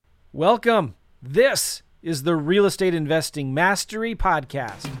Welcome. This is the Real Estate Investing Mastery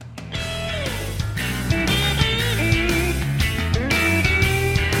Podcast.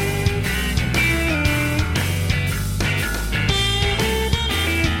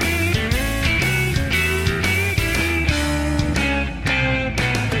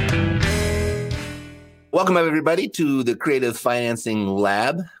 Welcome, everybody, to the Creative Financing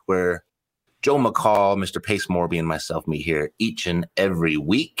Lab, where Joe McCall, Mr. Pace Morby, and myself meet here each and every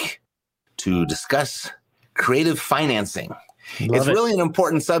week to discuss creative financing. It's really an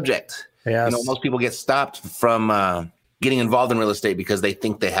important subject. Yes. You know, most people get stopped from getting involved in real estate because they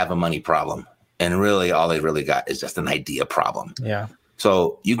think they have a money problem. And really, all they really got is just an idea problem. Yeah.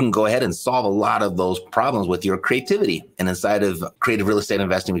 So you can go ahead and solve a lot of those problems with your creativity. And inside of creative real estate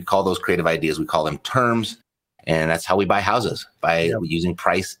investing, we call those creative ideas, we call them terms. And that's how we buy houses, by using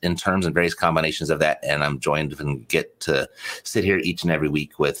price and terms and various combinations of that. And I'm joined and get to sit here each and every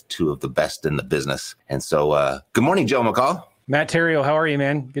week with two of the best in the business. And so good morning, Joe McCall. Matt Terrio, how are you,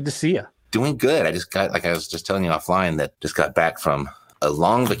 man? Good to see you. Doing good. I just got, like I was just telling you offline, that just got back from a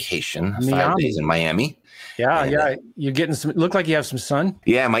long vacation, 5 days in Miami. Yeah. You're getting some, look like you have some sun.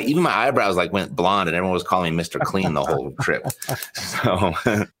 Yeah, even my eyebrows like went blonde and everyone was calling me Mr. Clean the whole trip. So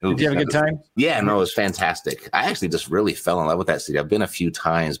did you have a good time? Yeah, no, it was fantastic. I actually just really fell in love with that city. I've been a few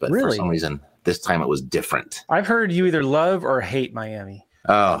times, but for some reason, this time it was different. I've heard you either love or hate Miami.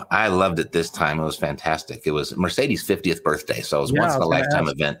 Oh, I loved it this time. It was fantastic. It was Mercedes' 50th birthday, so it was once in a lifetime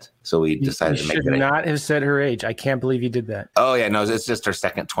event. So we decided to make it. You should not have said her age. I can't believe you did that. Oh, yeah. No, it's just her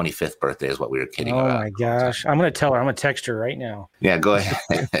second 25th birthday is what we were kidding about. Oh, my gosh. I'm going to tell her. I'm going to text her right now. Yeah, go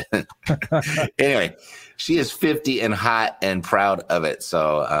ahead. Anyway, she is 50 and hot and proud of it.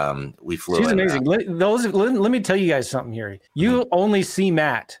 So we flew. She's amazing. Let me tell you guys something here. You only see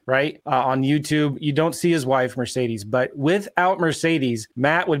Matt, right, on YouTube. You don't see his wife, Mercedes. But without Mercedes,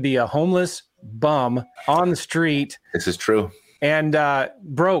 Matt would be a homeless bum on the street. This is true. And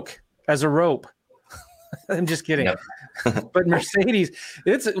broke as a rope. I'm just kidding. Yep. But Mercedes,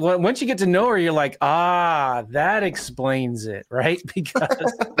 it's once you get to know her, you're like, that explains it, right?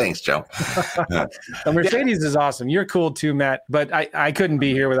 Because thanks, Joe. Mercedes is awesome. You're cool too, Matt. But I couldn't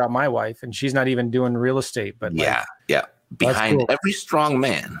be here without my wife, and she's not even doing real estate. But yeah. Behind every strong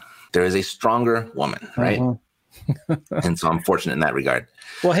man, there is a stronger woman, right? Mm-hmm. And so I'm fortunate in that regard.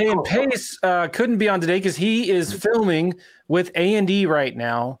 Well, hey, and Pace couldn't be on today because he is filming with A&E right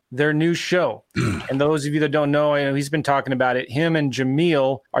now, their new show. And those of you that don't know, I know he's been talking about it. Him and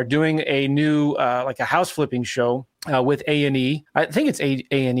Jamil are doing a new, like a house flipping show with A&E. I think it's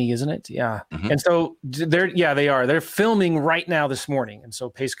A&E, isn't it? Yeah. Mm-hmm. And so they are. They're filming right now this morning. And so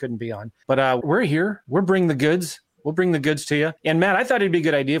Pace couldn't be on. But we're here. We're bringing the goods. We'll bring the goods to you. And Matt, I thought it'd be a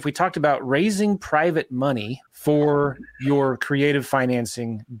good idea if we talked about raising private money for your creative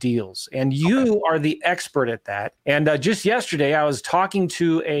financing deals. And you are the expert at that. And just yesterday, I was talking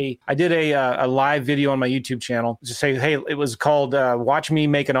to I did a live video on my YouTube channel to say, hey, it was called Watch Me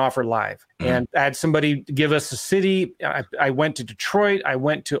Make an Offer Live. And I had somebody give us a city. I went to Detroit. I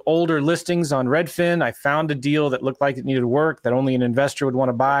went to older listings on Redfin. I found a deal that looked like it needed work, that only an investor would want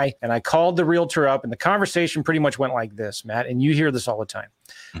to buy. And I called the realtor up, and the conversation pretty much went like this, Matt, and you hear this all the time.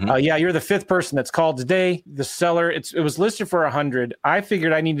 Mm-hmm. You're the fifth person that's called today. The seller, it was listed for 100. I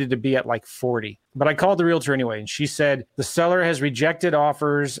figured I needed to be at like 40, but I called the realtor anyway. And she said, the seller has rejected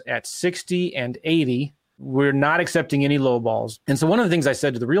offers at 60 and 80. We're not accepting any low balls. And so one of the things I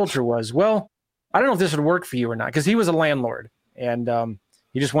said to the realtor was, well, I don't know if this would work for you or not, because he was a landlord and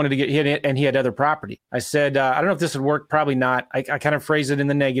he just wanted to get hit, and he had other property. I said, I don't know if this would work. Probably not. I kind of phrased it in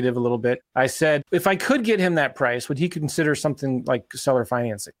the negative a little bit. I said, if I could get him that price, would he consider something like seller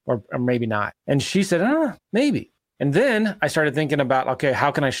financing or maybe not? And she said, maybe. And then I started thinking about, okay,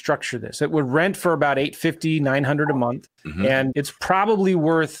 how can I structure this? It would rent for about $850, $900 a month. Mm-hmm. And it's probably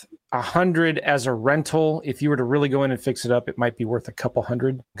worth $100 as a rental. If you were to really go in and fix it up, it might be worth a couple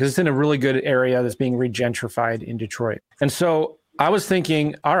hundred because it's in a really good area that's being regentrified in Detroit. And so I was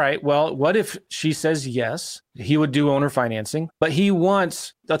thinking, all right, well, what if she says yes, he would do owner financing, but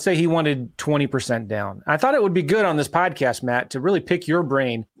let's say he wanted 20% down. I thought it would be good on this podcast, Matt, to really pick your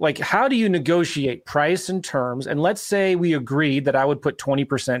brain. Like, how do you negotiate price and terms? And let's say we agreed that I would put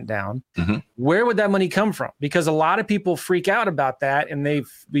 20% down. Mm-hmm. Where would that money come from? Because a lot of people freak out about that and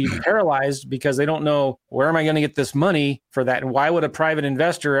they've been paralyzed because they don't know, where am I going to get this money for that? And why would a private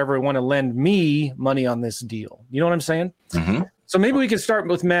investor ever want to lend me money on this deal? You know what I'm saying? Mm-hmm. So maybe we could start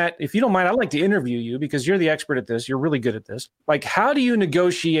with Matt. If you don't mind, I'd like to interview you because you're the expert at this. You're really good at this. Like, how do you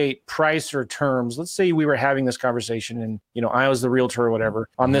negotiate price or terms? Let's say we were having this conversation and, I was the realtor or whatever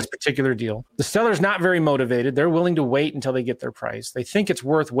on this particular deal. The seller's not very motivated. They're willing to wait until they get their price. They think it's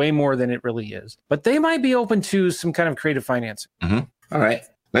worth way more than it really is, but they might be open to some kind of creative financing. All right.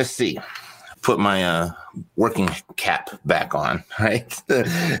 Let's see. Put my working cap back on, right? I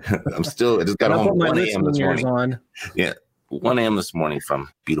just got home at 1 a.m. this morning. Yeah, 1 a.m. this morning from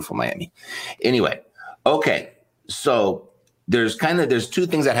beautiful Miami. Anyway, okay. So there's two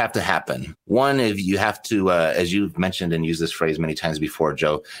things that have to happen. One, if you have to, as you've mentioned and used this phrase many times before,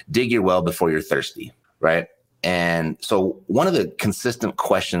 Joe, dig your well before you're thirsty, right? And so one of the consistent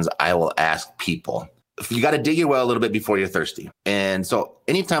questions I will ask people, you got to dig your well a little bit before you're thirsty. And so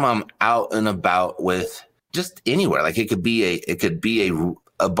anytime I'm out and about with just anywhere, like it could be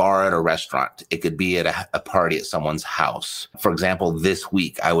a bar at a restaurant. It could be at a party at someone's house. For example, this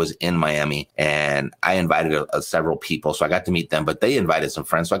week I was in Miami and I invited several people. So I got to meet them, but they invited some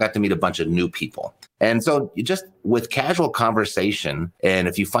friends. So I got to meet a bunch of new people. And so just with casual conversation, and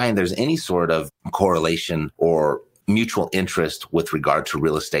if you find there's any sort of correlation or mutual interest with regard to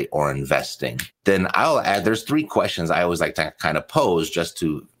real estate or investing, then I'll add, there's 3 questions I always like to kind of pose just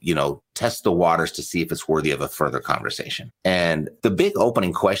to, test the waters to see if it's worthy of a further conversation. And the big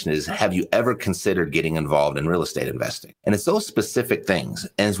opening question is, have you ever considered getting involved in real estate investing? And it's those specific things.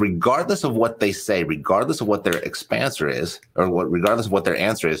 And regardless of what they say, regardless of what their expansor is, regardless of what their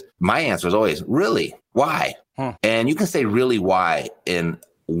answer is, my answer is always, really? Why? And you can say really why in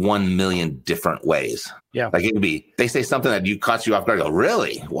 1 million different ways. Yeah. Like it could be, they say something that caught you off guard, go,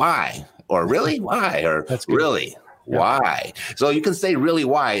 really? Why? Or really? Why? Or really? Yeah. Why? So you can say really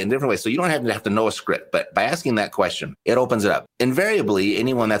why in different ways. So you don't have to know a script, but by asking that question, it opens it up. Invariably,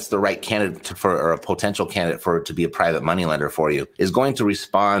 anyone that's the right candidate or a potential candidate for to be a private money lender for you is going to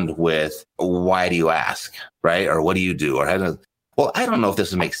respond with, why do you ask? Right? Or what do you do? Or well, I don't know if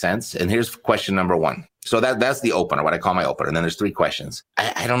this makes sense. And here's question number 1. So that's the opener, what I call my opener. And then there's 3 questions.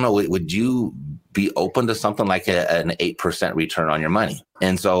 I don't know. Would you be open to something like an 8% return on your money?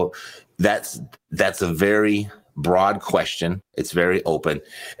 And so that's a very broad question. It's very open,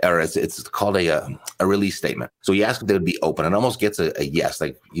 or it's called a release statement. So you ask if they would be open. It almost gets a yes.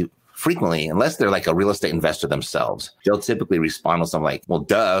 Like you frequently, unless they're like a real estate investor themselves, they'll typically respond with something like, well,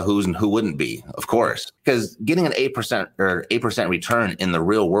 duh, who wouldn't be? Of course. Because getting an 8% return in the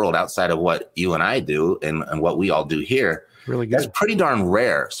real world outside of what you and I do and what we all do here, really good. That's pretty darn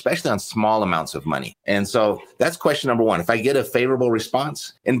rare, especially on small amounts of money. And so that's question number 1. If I get a favorable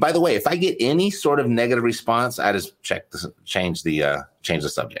response, and by the way, if I get any sort of negative response, I just change the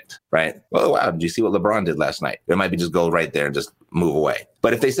subject, right? Oh, wow. Did you see what LeBron did last night? It might be just go right there and just move away.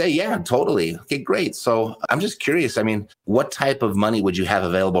 But if they say, yeah, totally. Okay, great. So I'm just curious. I mean, what type of money would you have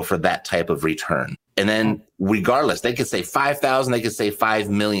available for that type of return? And then regardless, they could say 5,000, they could say 5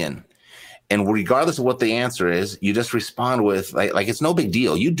 million. And regardless of what the answer is, you just respond with like it's no big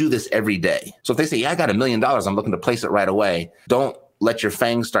deal. You do this every day. So if they say, yeah, I got $1 million, I'm looking to place it right away. Don't let your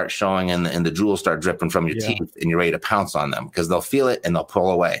fangs start showing and the jewels start dripping from your teeth and you're ready to pounce on them because they'll feel it and they'll pull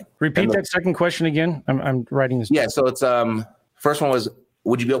away. Repeat that second question again. I'm writing this down. Yeah. So it's first one was,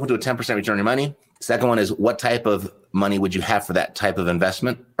 would you be open to a 10% return on your money? Second one is, what type of money would you have for that type of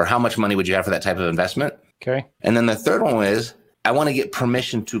investment? Or how much money would you have for that type of investment? Okay. And then the third one is, I want to get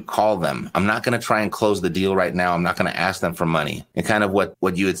permission to call them. I'm not going to try and close the deal right now. I'm not going to ask them for money. And kind of what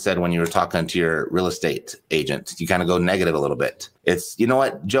you had said when you were talking to your real estate agent, you kind of go negative a little bit. It's, you know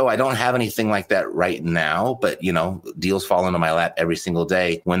what, Joe, I don't have anything like that right now, but deals fall into my lap every single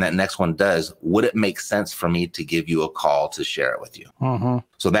day. When that next one does, would it make sense for me to give you a call to share it with you? Mm-hmm.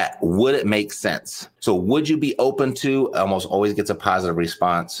 So that, would it make sense? So would you be open to, almost always gets a positive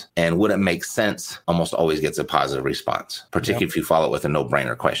response. And would it make sense? Almost always gets a positive response, particularly if you follow it with a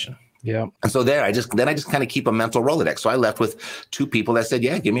no-brainer question. Yeah. And so I just kind of keep a mental Rolodex. So I left with 2 people that said,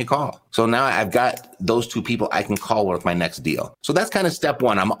 yeah, give me a call. So now I've got those 2 people I can call with my next deal. So that's kind of step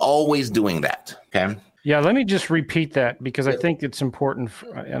 1. I'm always doing that. Okay. Yeah. Let me just repeat that because I think it's important.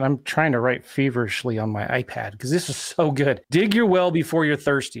 And I'm trying to write feverishly on my iPad because this is so good. Dig your well before you're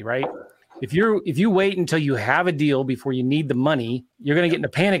thirsty, right? If you wait until you have a deal before you need the money, you're going to get into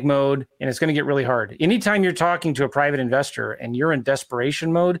panic mode and it's going to get really hard. Anytime you're talking to a private investor and you're in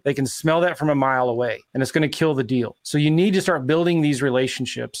desperation mode, they can smell that from a mile away and it's going to kill the deal. So you need to start building these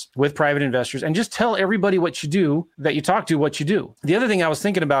relationships with private investors and just tell everybody what you do, that you talk to what you do. The other thing I was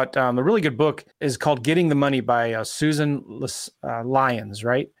thinking about, a really good book is called Getting the Money by Susan Lyons,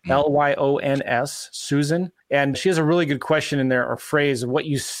 right? Lyons, Susan. And she has a really good question in there, or phrase of what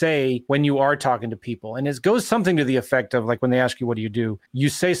you say when you are talking to people. And it goes something to the effect of, like, when they ask you, what do? You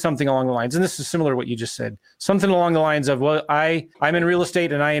say something along the lines, and this is similar to what you just said, something along the lines of, well, I'm in real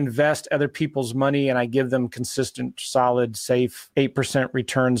estate and I invest other people's money and I give them consistent, solid, safe 8%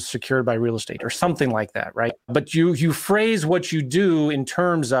 returns secured by real estate, or something like that, right? But you phrase what you do in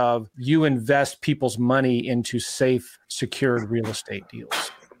terms of you invest people's money into safe, secured real estate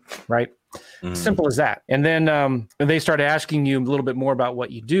deals, right? Simple as that. And then they start asking you a little bit more about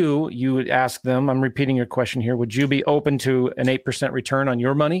what you do. You would ask them, I'm repeating your question here, would you be open to an 8% return on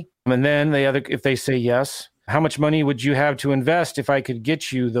your money? And then if they say yes, how much money would you have to invest if I could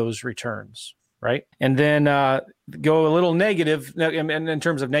get you those returns? Right. And then go a little negative in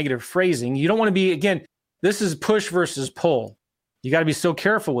terms of negative phrasing. You don't want to be, again, this is push versus pull. You got to be so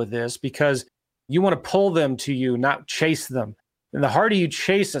careful with this, because you want to pull them to you, not chase them. And the harder you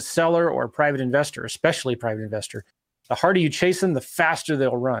chase a seller or a private investor, especially a private investor, the harder you chase them, the faster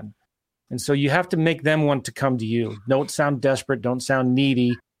they'll run. And so you have to make them want to come to you. Don't sound desperate. Don't sound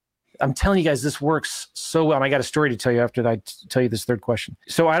needy. I'm telling you guys, this works so well. And I got a story to tell you after I tell you this third question.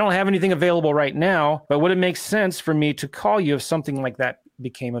 So I don't have anything available right now, but would it make sense for me to call you if something like that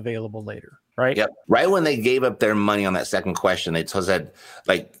became available later? Right? Yep. Right when they gave up their money on that second question, they said,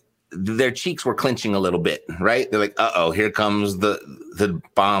 like, their cheeks were clenching a little bit, right? They're like, uh-oh, here comes the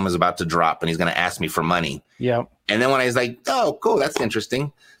bomb is about to drop and he's going to ask me for money. Yeah. And then when I was like, oh, cool, that's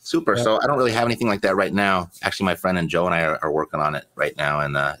interesting. Super. Yeah. So I don't really have anything like that right now. Actually, my friend and Joe and I are working on it right now.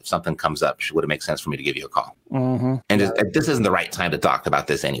 And if something comes up, would it make sense for me to give you a call? Mm-hmm. And this isn't the right time to talk about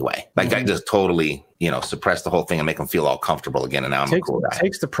this anyway. Like, I just totally, suppress the whole thing and make them feel all comfortable again. And now I'm a cool guy.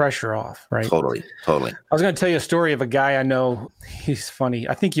 Takes the pressure off, right? Totally. I was going to tell you a story of a guy I know. He's funny.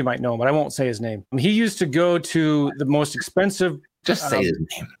 I think you might know him, but I won't say his name. He used to go to the most expensive. Just say his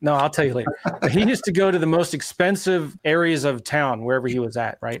name. No, I'll tell you later. He used to go to the most expensive areas of town, wherever he was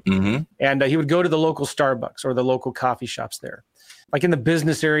at, right? Mm-hmm. And he would go to the local Starbucks or the local coffee shops there, like in the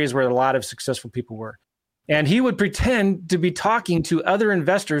business areas where a lot of successful people were. And he would pretend to be talking to other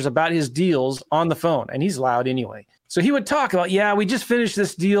investors about his deals on the phone. And he's loud anyway. So he would talk about, we just finished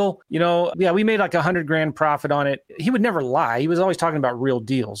this deal. We made like $100,000 profit on it. He would never lie. He was always talking about real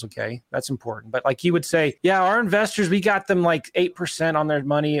deals. Okay. That's important. But like he would say, our investors, we got them like 8% on their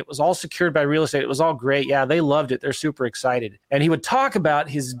money. It was all secured by real estate. It was all great. Yeah, they loved it. They're super excited. And he would talk about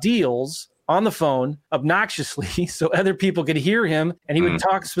his deals on the phone obnoxiously so other people could hear him. And he would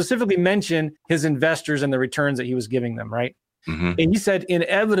specifically mention his investors and the returns that he was giving them, right? Mm-hmm. And he said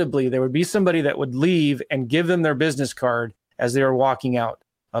inevitably there would be somebody that would leave and give them their business card as they were walking out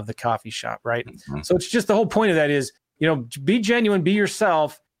of the coffee shop, right? Mm-hmm. So it's just the whole point of that is, be genuine, be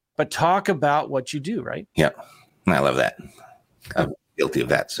yourself, but talk about what you do, right? Yeah, I love that. I'm guilty of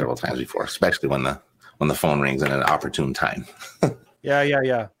that several times before, especially when the phone rings at an opportune time.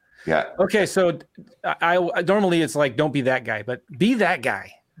 Yeah. Okay, so I normally it's like, don't be that guy, but be that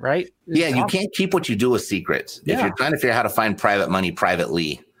guy, right? Yeah, you can't keep what you do a secret. If you're trying to figure out how to find private money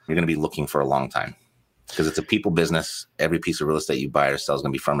privately, you're going to be looking for a long time, because it's a people business. Every piece of real estate you buy or sell is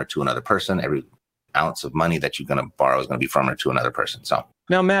going to be from or to another person. Every ounce of money that you're going to borrow is going to be from or to another person. So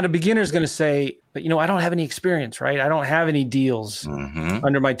now, Matt, a beginner is going to say, but I don't have any experience, right? I don't have any deals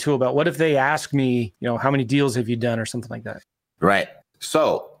under my tool belt. What if they ask me, how many deals have you done or something like that? Right.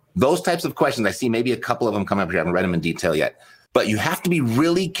 So those types of questions, I see maybe a couple of them come up here. I haven't read them in detail yet. But you have to be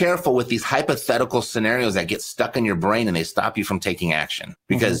really careful with these hypothetical scenarios that get stuck in your brain and they stop you from taking action,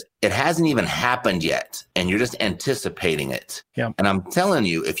 because it hasn't even happened yet and you're just anticipating it. Yeah. And I'm telling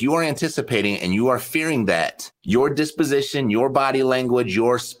you, if you are anticipating and you are fearing that, your disposition, your body language,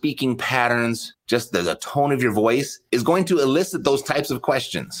 your speaking patterns, just the tone of your voice is going to elicit those types of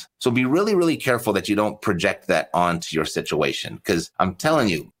questions. So be really, really careful that you don't project that onto your situation, because I'm telling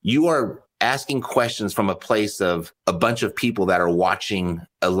you, you are asking questions from a place of a bunch of people that are watching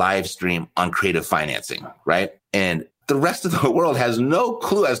a live stream on creative financing, right? And the rest of the world has no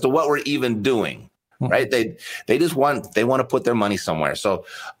clue as to what we're even doing, right? They just want to put their money somewhere. So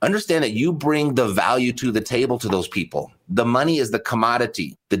understand that you bring the value to the table to those people. The money is the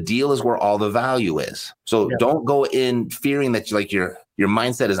commodity. The deal is where all the value is. So don't go in fearing that your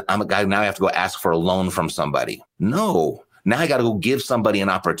mindset is, I'm a guy, now I have to go ask for a loan from somebody. No. Now I got to go give somebody an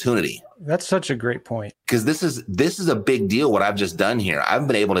opportunity. That's such a great point. Because this is a big deal, what I've just done here. I've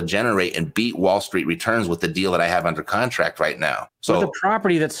been able to generate and beat Wall Street returns with the deal that I have under contract right now. So with a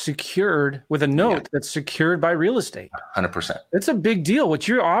property that's secured with a note that's secured by real estate. 100%. It's a big deal. What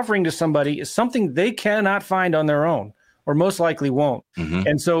you're offering to somebody is something they cannot find on their own, or most likely won't. Mm-hmm.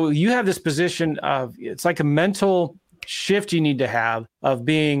 And so you have this position of, it's like a mental shift you need to have of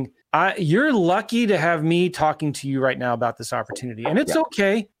being You're lucky to have me talking to you right now about this opportunity. And it's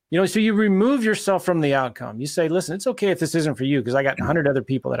okay. So you remove yourself from the outcome. You say, listen, it's okay if this isn't for you, because I got 100 other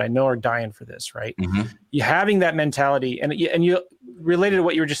people that I know are dying for this, right? You having that mentality, and you related to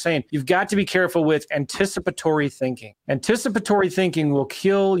what you were just saying, you've got to be careful with anticipatory thinking. Anticipatory thinking will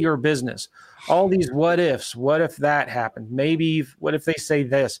kill your business. All these what ifs, what if that happened? Maybe, what if they say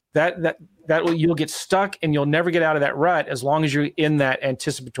this? You'll get stuck and you'll never get out of that rut as long as you're in that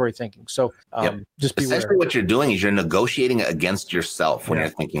anticipatory thinking. So just be essentially what you're doing is you're negotiating against yourself when you're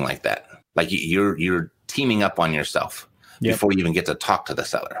thinking like that. Like you're teaming up on yourself before you even get to talk to the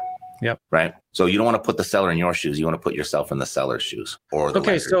seller. Right. So you don't want to put the seller in your shoes. You want to put yourself in the seller's shoes.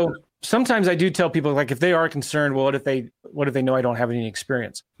 So sometimes I do tell people, like, if they are concerned, well, what if they know I don't have any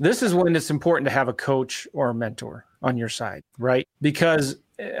experience? This is when it's important to have a coach or a mentor on your side, right? Because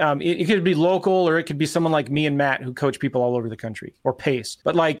it could be local, or it could be someone like me and Matt who coach people all over the country, or Pace.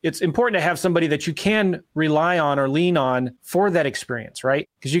 But like, it's important to have somebody that you can rely on or lean on for that experience, right?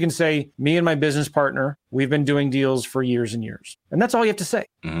 Because you can say, me and my business partner, we've been doing deals for years and years. And that's all you have to say,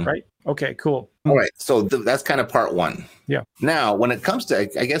 right? Okay, cool. All right. So that's kind of part one. Yeah. Now, when it comes to,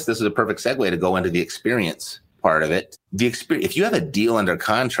 I guess this is a perfect segue to go into the experience part of it. If you have a deal under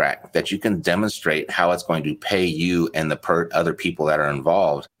contract that you can demonstrate how it's going to pay you and the other people that are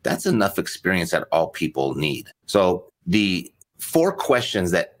involved, that's enough experience that all people need. So the 4 questions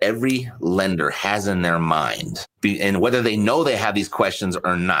that every lender has in their mind, and whether they know they have these questions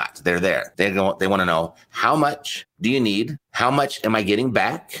or not, they're there. They want to know, how much do you need? How much am I getting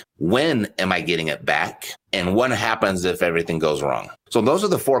back? When am I getting it back? And what happens if everything goes wrong? So those are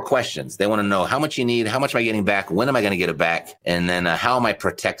the 4 questions. They want to know how much you need, how much am I getting back, when am I going to get it back, and then how am I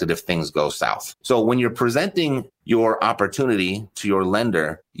protected if things go south? So when you're presenting your opportunity to your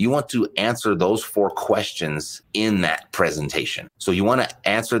lender, you want to answer those 4 questions in that presentation. So you want to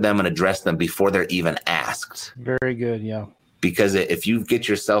answer them and address them before they're even asked. Very good, yeah. Because if you get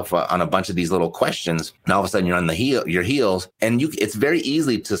yourself on a bunch of these little questions, and all of a sudden you're on your heels, and it's very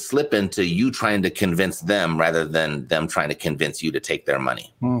easy to slip into you trying to convince them rather than them trying to convince you to take their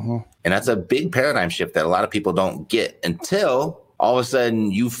money. And that's a big paradigm shift that a lot of people don't get until all of a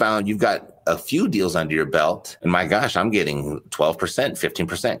sudden you've got a few deals under your belt. And my gosh, I'm getting 12%,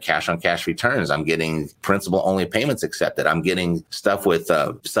 15% cash on cash returns. I'm getting principal only payments accepted. I'm getting stuff with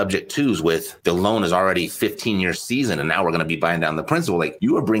subject twos with the loan is already 15 years seasoned. And now we're going to be buying down the principal. Like,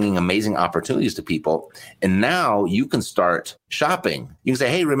 you are bringing amazing opportunities to people. And now you can start shopping. You can say,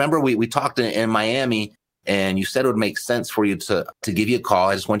 hey, remember we talked in Miami, and you said it would make sense for you to give you a call.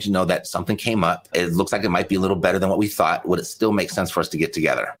 I just want you to know that something came up. It looks like it might be a little better than what we thought. Would it still make sense for us to get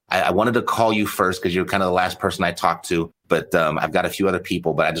together? I wanted to call you first because you're kind of the last person I talked to, but I've got a few other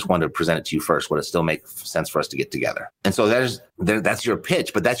people, but I just wanted to present it to you first. Would it still make sense for us to get together? And so that's your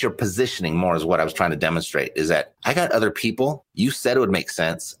pitch, but that's your positioning more, is what I was trying to demonstrate, is that I got other people. You said it would make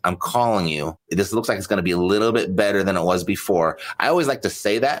sense. I'm calling you. This looks like it's going to be a little bit better than it was before. I always like to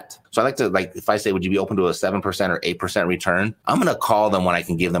say that. So I like to, if I say, would you be open to a 7% or 8% return? I'm going to call them when I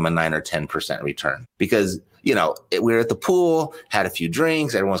can give them a 9 or 10% return, because we're at the pool, had a few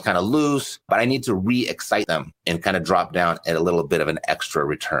drinks, everyone's kind of loose, but I need to re-excite them and kind of drop down at a little bit of an extra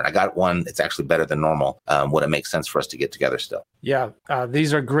return. I got one. It's actually better than normal. Would it make sense for us to get together still? Yeah.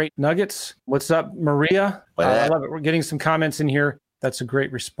 These are great nuggets. What's up, Maria? I love it. We're getting some comments in here. That's a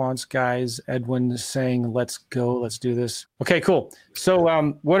great response, guys. Edwin is saying, let's go. Let's do this. Okay, cool. So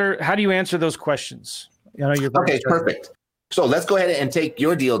how do you answer those questions? Okay, perfect. So let's go ahead and take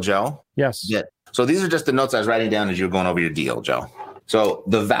your deal, Joe. Yes. Yeah. So these are just the notes I was writing down as you were going over your deal, Joe. So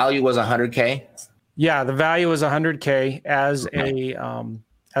the value was $100K. Yeah, the value was $100K as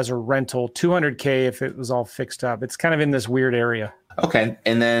a rental, $200K if it was all fixed up. It's kind of in this weird area. Okay,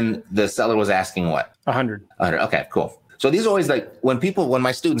 and then the seller was asking what? 100. Okay, cool. So these are always like when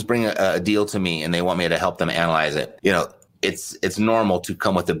my students bring a deal to me and they want me to help them analyze it. It's normal to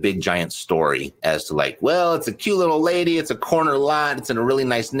come with a big giant story as to it's a cute little lady, it's a corner lot, it's in a really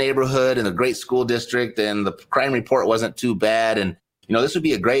nice neighborhood in a great school district, and the crime report wasn't too bad, and this would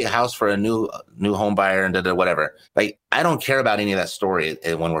be a great house for a new home buyer, and whatever. I don't care about any of that story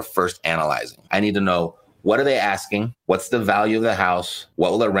when we're first analyzing. I need to know, what are they asking? What's the value of the house?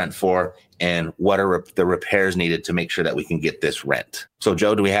 What will it rent for? And what are the repairs needed to make sure that we can get this rent? So,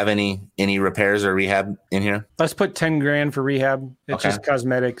 Joe, do we have any repairs or rehab in here? Let's put 10 grand for rehab. It's just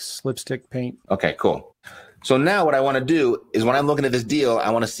cosmetics, lipstick, paint. Okay, cool. So now what I want to do is, when I'm looking at this deal, I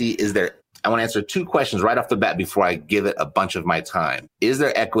want to see, I want to answer 2 questions right off the bat before I give it a bunch of my time. Is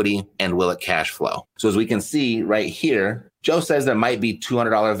there equity, and will it cash flow? So as we can see right here, Joe says there might be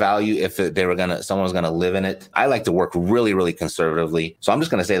 $200 value if someone was gonna live in it. I like to work really, really conservatively. So I'm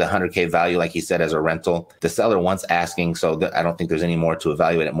just gonna say the 100K value, like he said, as a rental. The seller wants asking, so I don't think there's any more to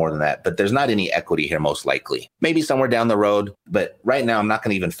evaluate it more than that. But there's not any equity here, most likely. Maybe somewhere down the road, but right now I'm not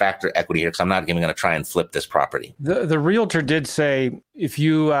gonna even factor equity here because I'm not even gonna try and flip this property. The realtor did say if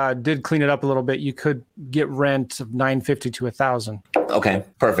you did clean it up a little bit, you could get rent of $950 to $1,000. Okay,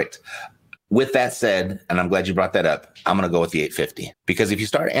 perfect. With that said, and I'm glad you brought that up, I'm going to go with the 850 because if you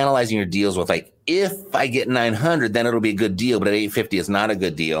start analyzing your deals with like, if I get 900, then it'll be a good deal, but at 850, it's not a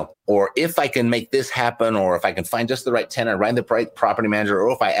good deal. Or if I can make this happen, or if I can find just the right tenant, find the right property manager,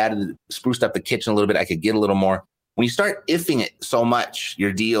 or if I spruced up the kitchen a little bit, I could get a little more. When you start ifing it so much,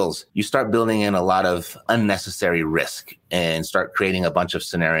 your deals, you start building in a lot of unnecessary risk and start creating a bunch of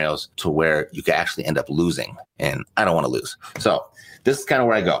scenarios to where you could actually end up losing. And I don't want to lose. So this is kind of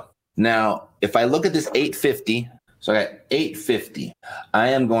where I go. Now, if I look at this 850, so I got 850, I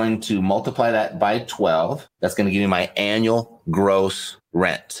am going to multiply that by 12. That's going to give me my annual gross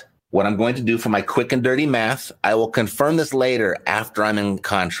rent. What I'm going to do for my quick and dirty math, I will confirm this later after I'm in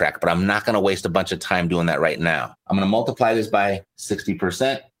contract, but I'm not going to waste a bunch of time doing that right now. I'm going to multiply this by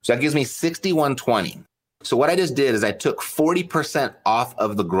 60%. So that gives me 6120. So what I just did is I took 40% off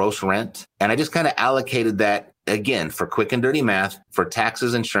of the gross rent, and I just kind of allocated that again for quick and dirty math for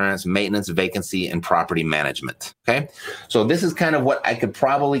taxes, insurance, maintenance, vacancy, and property management. Okay. So this is kind of what I could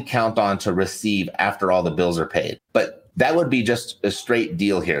probably count on to receive after all the bills are paid. But that would be just a straight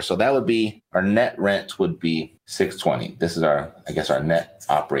deal here. So that would be our net rent would be 620. This is our net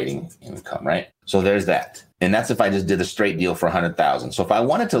operating income, right? So there's that. And that's if I just did a straight deal for 100,000. So if I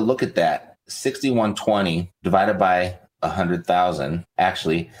wanted to look at that, 6120 divided by 100,000,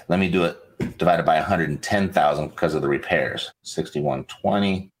 actually, let me do it divided by 110,000 because of the repairs.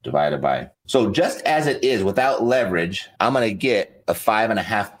 6120 divided by. So just as it is without leverage, I'm going to get a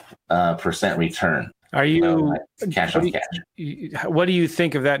 5.5% return. Are you cash on cash? What do you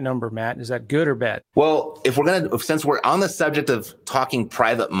think of that number, Matt? Is that good or bad? Well, since we're on the subject of talking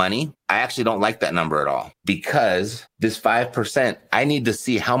private money, I actually don't like that number at all because this 5%, I need to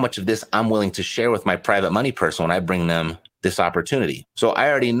see how much of this I'm willing to share with my private money person when I bring them this opportunity. So I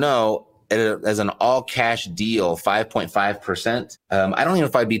already know as an all cash deal, 5.5%. I don't even know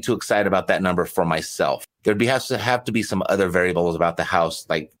if I'd be too excited about that number for myself. There'd have to be some other variables about the house.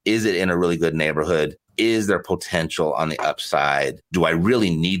 Like, is it in a really good neighborhood? Is there potential on the upside? Do I really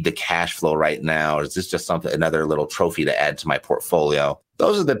need the cash flow right now? Or is this just another little trophy to add to my portfolio?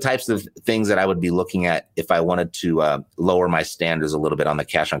 Those are the types of things that I would be looking at if I wanted to lower my standards a little bit on the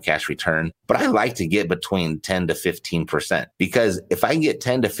cash on cash return. But I like to get between 10 to 15% because if I can get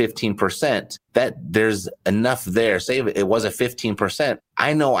 10 to 15%, that there's enough there. Say if it was a 15%,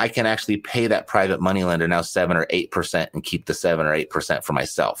 I know I can actually pay that private money lender now 7 or 8% and keep the 7 or 8% for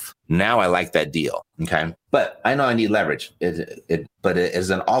myself. Now I like that deal. Okay. But I know I need leverage. But it is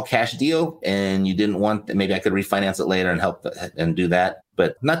an all cash deal and you didn't want, maybe I could refinance it later and help and do that.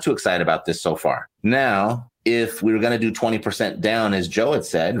 But not too excited about this so far. Now, if we were going to do 20% down, as Joe had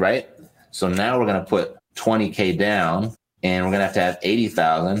said, right? So now we're going to put 20K down and we're going to have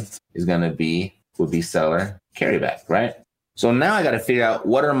 80,000 would be seller carryback, right? So now I got to figure out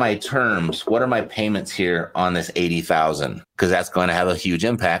what are my terms? What are my payments here on this 80,000? Because that's going to have a huge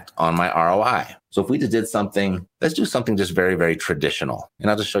impact on my ROI. So if we just did something, let's do something just very, very traditional.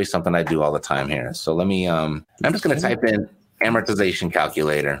 And I'll just show you something I do all the time here. So let me, I'm just going to type in amortization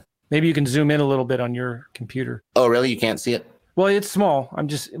calculator. Maybe you can zoom in a little bit on your computer. Oh, really? You can't see it? Well, it's small.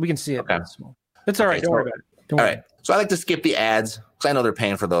 We can see it. Okay. It's small. It's all right. Don't worry about it. All right. So I like to skip the ads because I know they're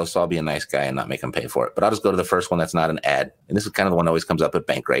paying for those. So I'll be a nice guy and not make them pay for it. But I'll just go to the first one that's not an ad. And this is kind of the one that always comes up at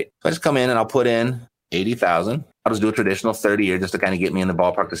Bankrate. So I just come in and I'll put in 80,000. I'll just do a traditional 30-year just to kind of get me in the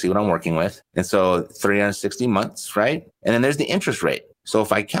ballpark to see what I'm working with. And so 360 months, right? And then there's the interest rate. So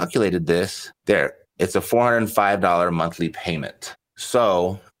if I calculated this, it's a $405 monthly payment.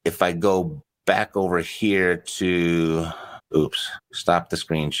 So if I go back over here to, stop the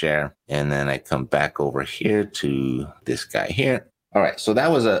screen share. And then I come back over here to this guy here. All right. So that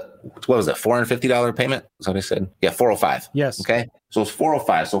was $450 payment? That's what I said? Yeah, 405. Yes. Okay. So it's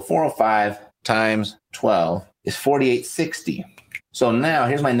 405. So 405 times 12 is 4860. So now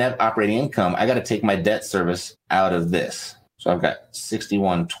here's my net operating income. I got to take my debt service out of this. So I've got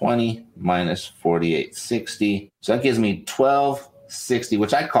 6120 minus 4860. So that gives me 1260,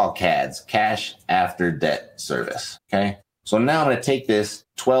 which I call CADS, cash after debt service. Okay. So now I'm going to take this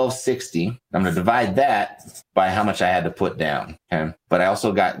 1260. I'm going to divide that by how much I had to put down. Okay. But I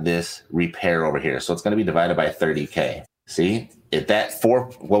also got this repair over here. So it's going to be divided by 30K. See, at that a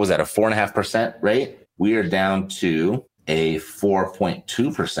 4.5% rate, we are down to a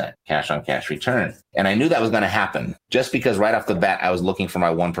 4.2% cash on cash return. And I knew that was going to happen just because right off the bat, I was looking for my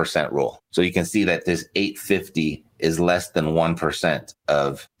 1% rule. So you can see that this 850 is less than 1%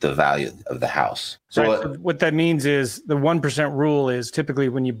 of the value of the house. So what that means is the 1% rule is typically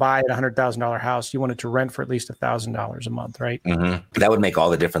when you buy a $100,000 house, you want it to rent for at least $1,000 a month, right? Mm-hmm. That would make all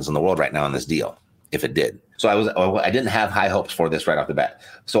the difference in the world right now in this deal, if it did. So I didn't have high hopes for this right off the bat.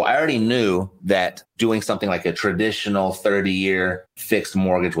 So I already knew that doing something like a traditional 30-year fixed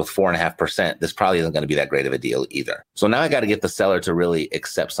mortgage with 4.5%, this probably isn't going to be that great of a deal either. So now I got to get the seller to really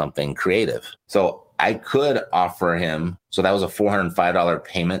accept something creative. So I could offer him, so that was a $405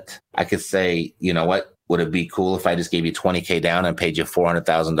 payment. I could say, you know what? Would it be cool if I just gave you $20K down and paid you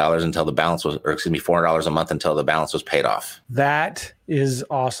 $400,000 until the balance was, or excuse me, $400 a month until the balance was paid off? That is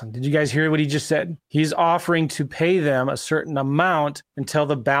awesome. Did you guys hear what he just said? He's offering to pay them a certain amount until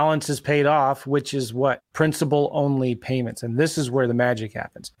the balance is paid off, which is what? Principal only payments. And this is where the magic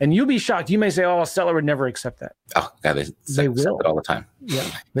happens. And you'll be shocked. You may say, oh, a seller would never accept that. Oh, God, they will it all the time. Yeah,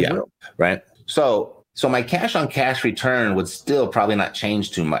 they will. Right. So my cash on cash return would still probably not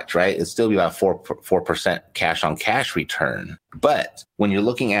change too much, right? It'd still be about 4% cash on cash return. But when you're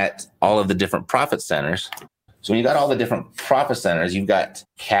looking at all of the different profit centers, so when you got all the different profit centers, you've got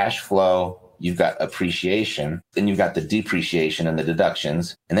cash flow, you've got appreciation, then you've got the depreciation and the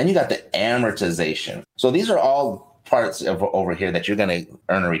deductions, and then you got the amortization. So these are all parts of over here that you're going to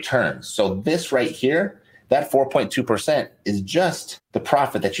earn a return. So this right here, that 4.2% is just the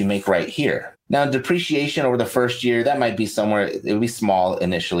profit that you make right here. Now, depreciation over the first year, that might be somewhere, it would be small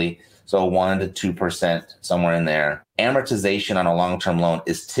initially. So 1 to 2%, somewhere in there. Amortization on a long-term loan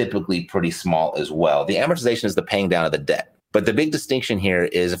is typically pretty small as well. The amortization is the paying down of the debt. But the big distinction here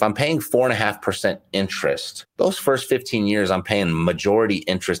is if I'm paying 4.5% interest, those first 15 years, I'm paying majority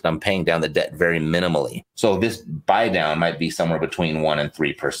interest. I'm paying down the debt very minimally. So this buy down might be somewhere between 1 and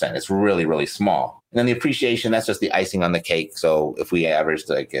 3%. It's really, really small. And then the appreciation, that's just the icing on the cake. So if we averaged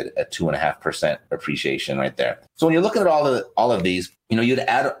like a 2.5% appreciation right there. So when you're looking at all of these, you know, you'd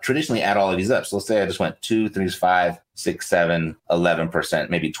traditionally add all of these up. So let's say I just went 2, 3, 5, 6, 7, 11%,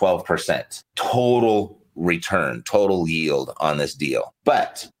 maybe 12% total return, total yield on this deal.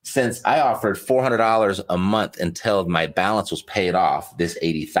 But since I offered $400 a month until my balance was paid off, this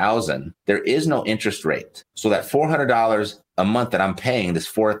 $80,000, there is no interest rate. So that $400 a month that I'm paying,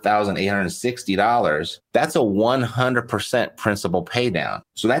 this $4,860, that's a 100% principal pay down.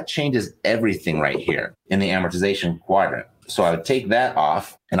 So that changes everything right here in the amortization quadrant. So I would take that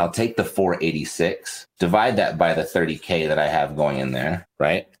off and I'll take the 486, divide that by the 30K that I have going in there,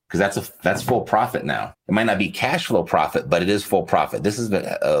 right? Because that's full profit now. It might not be cash flow profit, but it is full profit. This is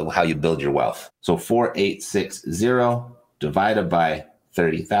how you build your wealth. So 4,860 divided by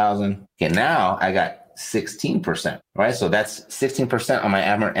 30,000. Okay, now I got 16%, right? So that's 16% on my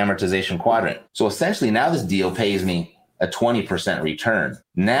amortization quadrant. So essentially now this deal pays me a 20% return.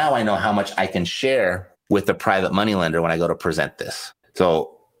 Now I know how much I can share with the private money lender when I go to present this.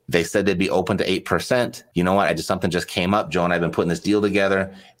 So they said they'd be open to 8%. You know what? Something just came up. Joe and I have been putting this deal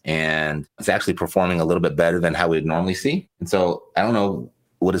together and it's actually performing a little bit better than how we'd normally see. And so I don't know,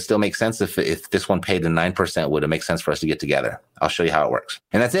 would it still make sense if this one paid to 9%? Would it make sense for us to get together? I'll show you how it works.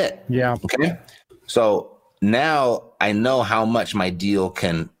 And that's it. Yeah. Okay. So now I know how much my deal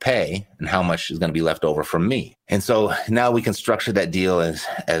can pay and how much is going to be left over from me. And so now we can structure that deal as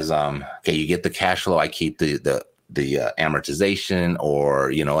okay, you get the cash flow. I keep the amortization,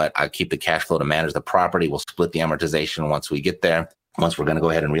 or you know what, I keep the cash flow to manage the property. We'll split the amortization once we get there, once we're going to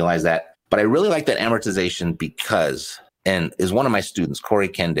go ahead and realize that. But I really like that amortization because, and is one of my students, Corey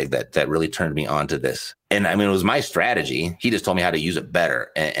Kendig, that really turned me on to this. And I mean, it was my strategy. He just told me how to use it better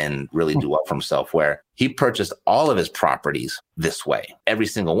and really do well for himself, where he purchased all of his properties this way. Every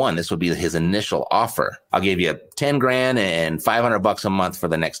single one. This would be his initial offer. I'll give you 10 grand and $500 a month for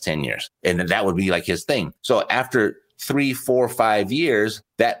the next 10 years. And that would be like his thing. So after 3, 4, 5 years,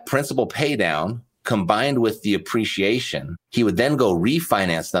 that principal pay down combined with the appreciation, he would then go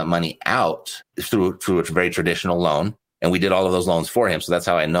refinance that money out through a very traditional loan. And we did all of those loans for him. So that's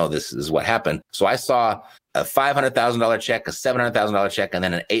how I know this is what happened. So I saw a $500,000 check, a $700,000 check, and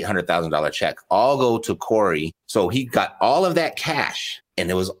then an $800,000 check all go to Corey. So he got all of that cash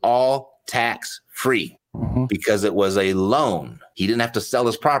and it was all tax free because it was a loan. He didn't have to sell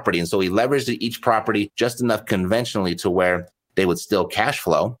his property. And so he leveraged each property just enough conventionally to where they would still cash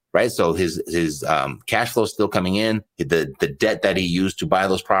flow, right? So his cash flow is still coming in. The debt that he used to buy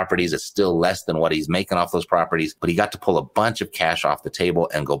those properties is still less than what he's making off those properties, but he got to pull a bunch of cash off the table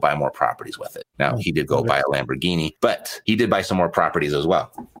and go buy more properties with it. Now, he did go buy a Lamborghini, but he did buy some more properties as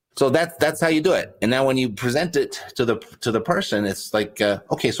well. So that's how you do it. And now when you present it to the person, it's like,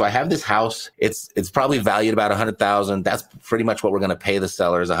 okay, so I have this house. It's probably valued about $100,000. That's pretty much what we're going to pay the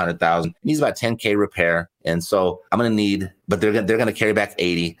seller is $100,000. It needs about $10K repair. And so I'm going to need, but they're going to carry back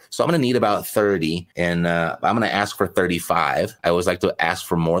 80. So I'm going to need about 30, and I'm going to ask for 35. I always like to ask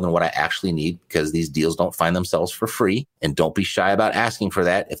for more than what I actually need, because these deals don't find themselves for free. And don't be shy about asking for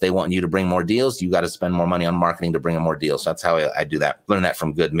that. If they want you to bring more deals, you got to spend more money on marketing to bring them more deals. So that's how I do that. Learned that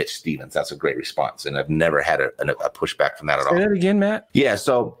from good Mitch Stevens. That's a great response. And I've never had a pushback from that at all. Say that again, Matt? Yeah.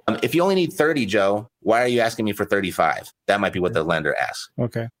 So if you only need 30, Joe, why are you asking me for 35? That might be what the lender asks.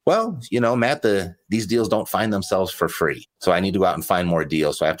 Okay. Well, Matt, these deals don't find themselves for free. So I need to go out and find more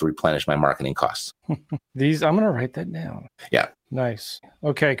deals. So I have to replenish my marketing costs. I'm going to write that down. Yeah. Nice.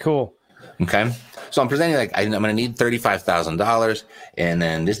 Okay, cool. Okay. So I'm presenting I'm going to need $35,000. And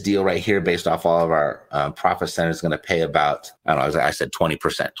then this deal right here, based off all of our profit center, is going to pay about, I don't know, I said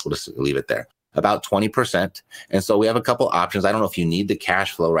 20%. We'll just leave it there. About 20%. And so we have a couple options. I don't know if you need the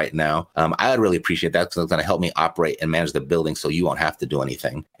cash flow right now. I would really appreciate that, because it's going to help me operate and manage the building so you won't have to do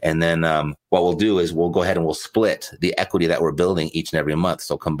anything. And then what we'll do is we'll go ahead and we'll split the equity that we're building each and every month.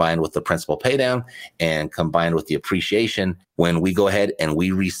 So combined with the principal pay down and combined with the appreciation, when we go ahead and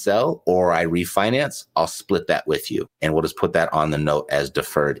we resell or I refinance, I'll split that with you. And we'll just put that on the note as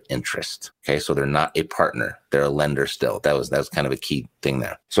deferred interest. Okay. So they're not a partner. They're a lender still. That was kind of a key thing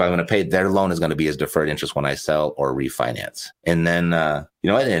there. So I'm going to pay, their loan is going to be as deferred interest when I sell or refinance. And then,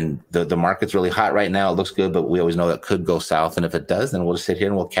 and the market's really hot right now. It looks good, but we always know that could go south. And if it does, then we'll just sit here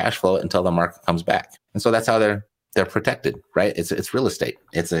and we'll cash flow it until the market comes back. And so that's how they're protected, right? It's real estate.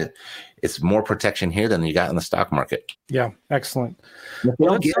 It's more protection here than you got in the stock market. Yeah. Excellent. If they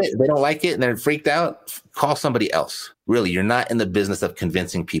don't get it, they don't like it, and they're freaked out, call somebody else. Really, you're not in the business of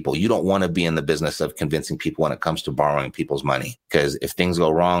convincing people. You don't want to be in the business of convincing people when it comes to borrowing people's money, because if things go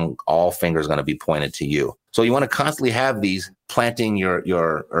wrong, all fingers are going to be pointed to you. So you want to constantly have these digging your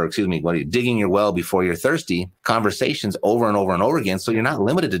well before you're thirsty conversations over and over and over again. So you're not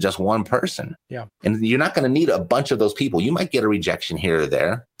limited to just one person. Yeah. And you're not going to need a bunch of those people. You might get a rejection here or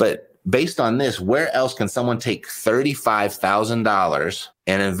there, but based on this, where else can someone take $35,000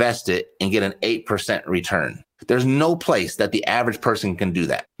 and invest it and get an 8% return? There's no place that the average person can do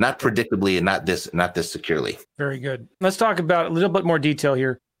that. Not predictably and not this securely. Very good. Let's talk about a little bit more detail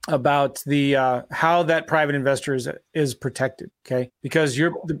here about the how that private investor is protected. Okay, because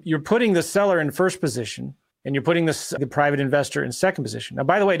you're putting the seller in first position, and you're putting the private investor in second position. Now,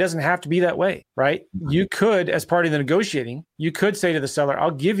 by the way, it doesn't have to be that way, right? You could, as part of the negotiating, you could say to the seller,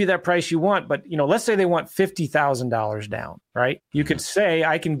 I'll give you that price you want, but let's say they want $50,000 down, right? You could say,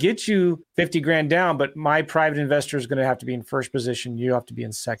 I can get you 50 grand down, but my private investor is going to have to be in first position. You have to be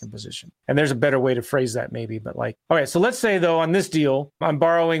in second position. And there's a better way to phrase that maybe, but okay, so let's say though, on this deal, I'm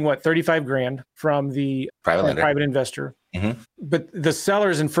borrowing 35 grand from the private investor, but the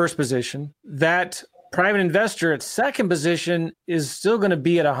seller's in first position. That private investor at second position is still going to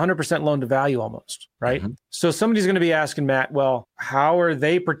be at 100% loan to value almost, right? So somebody's going to be asking, Matt, well, how are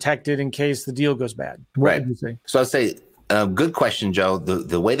they protected in case the deal goes bad? What would you say? So I'd say, good question, Joe.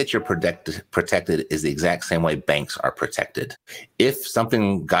 The way that you're protected is the exact same way banks are protected. If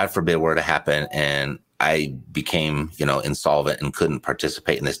something, God forbid, were to happen and I became, insolvent and couldn't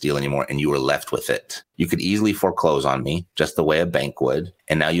participate in this deal anymore, and you were left with it, you could easily foreclose on me just the way a bank would.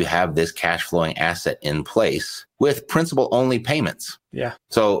 And now you have this cash flowing asset in place with principal only payments. Yeah.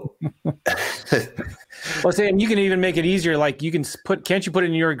 So, well, say, and you can even make it easier. Like you can can't you put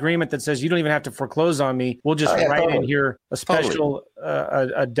in your agreement that says you don't even have to foreclose on me? We'll just write in here a special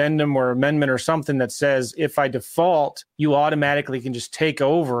addendum or amendment or something that says if I default, you automatically can just take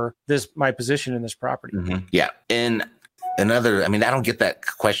over my position in this property. Yeah. And I don't get that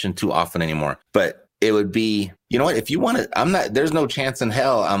question too often anymore, but it would be, if you want to, there's no chance in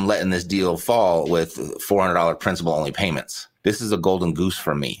hell I'm letting this deal fall with $400 principal only payments. This is a golden goose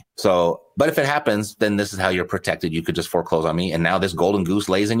for me. So, but if it happens, then this is how you're protected. You could just foreclose on me. And now this golden goose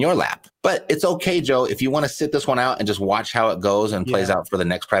lays in your lap. But it's okay, Joe. If you want to sit this one out and just watch how it goes and plays out for the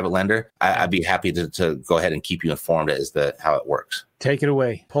next private lender, I'd be happy to go ahead and keep you informed as to how it works. Take it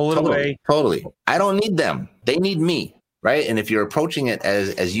away. Pull it away. Totally. I don't need them. They need me. Right. And if you're approaching it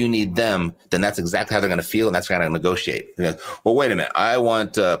as you need them, then that's exactly how they're going to feel. And that's how they're going to negotiate. Well, wait a minute. I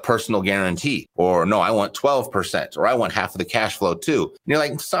want a personal guarantee, or no, I want 12%, or I want half of the cash flow too. And you're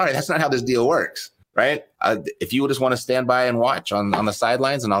like, sorry, that's not how this deal works. right? If you just want to stand by and watch on the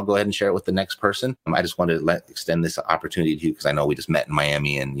sidelines, and I'll go ahead and share it with the next person. I just wanted to extend this opportunity to you because I know we just met in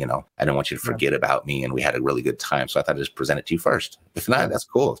Miami, and I didn't want you to forget about me, and we had a really good time. So I thought I'd just present it to you first. If not, that's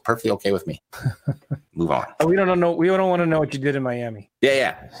cool. It's perfectly okay with me. Move on. We don't know. We don't want to know what you did in Miami.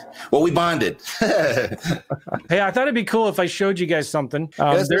 Yeah. Well, we bonded. Hey, I thought it'd be cool if I showed you guys something.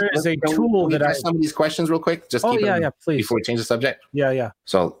 There is a tool that some of these questions real quick. Just please, before we change the subject. Yeah.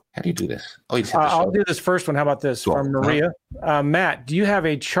 So how do you do this? Oh, you just I'll do this first one. How about this from Maria? Matt, do you have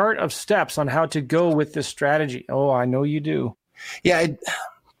a chart of steps on how to go with this strategy? Oh, I know you do. Yeah,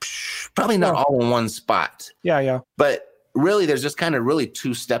 probably not all in one spot. Yeah. But really, there's just kind of really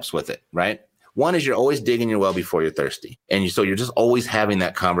two steps with it, right? One is you're always digging your well before you're thirsty. And so you're just always having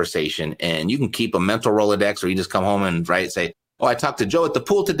that conversation, and you can keep a mental Rolodex, or you just come home and say, oh, I talked to Joe at the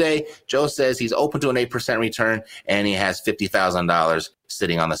pool today. Joe says he's open to an 8% return, and he has $50,000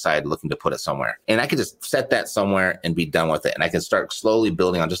 sitting on the side looking to put it somewhere. And I could just set that somewhere and be done with it. And I can start slowly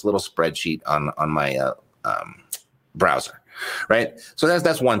building on just a little spreadsheet on my browser. Right. So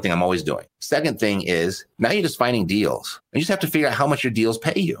that's one thing I'm always doing. Second thing is now you're just finding deals. You just have to figure out how much your deals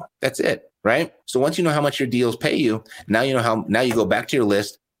pay you. That's it. Right. So once you know how much your deals pay you, now you know now you go back to your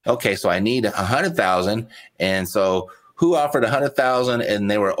list. Okay, so I need 100,000. And so who offered 100,000 and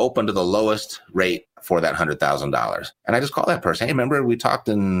they were open to the lowest rate for that $100,000. And I just call that person. Hey, remember we talked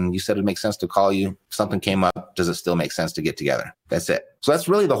and you said it makes sense to call you. Something came up. Does it still make sense to get together? That's it. So that's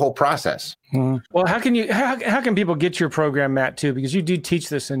really the whole process. Well, how can people get your program, Matt, too? Because you do teach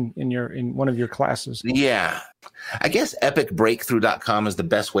this in one of your classes. Yeah. I guess epicbreakthrough.com is the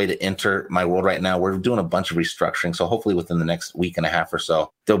best way to enter my world right now. We're doing a bunch of restructuring. So hopefully within the next week and a half or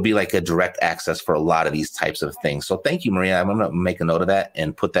so, there'll be like a direct access for a lot of these types of things. So thank you, Maria. I'm going to make a note of that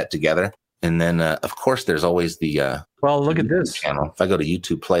and put that together. And then, of course, there's always the well, look at this channel. If I go to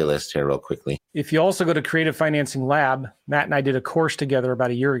YouTube playlist here real quickly. If you also go to Creative Financing Lab, Matt and I did a course together about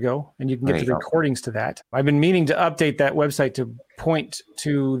a year ago, and you can get the recordings to that. I've been meaning to update that website to point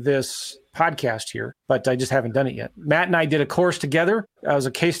to this podcast here, but I just haven't done it yet. Matt and I did a course together. It was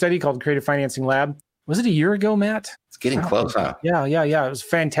a case study called Creative Financing Lab. Was it a year ago, Matt? It's getting close, huh? Yeah. It was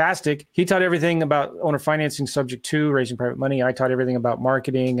fantastic. He taught everything about owner financing subject to raising private money. I taught everything about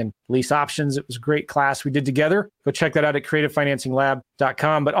marketing and lease options. It was a great class we did together. Go check that out at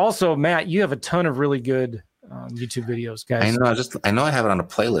creativefinancingLab.com. But also, Matt, you have a ton of really good YouTube videos, guys. I know I have it on a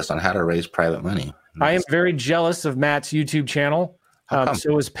playlist on how to raise private money. I am very jealous of Matt's YouTube channel.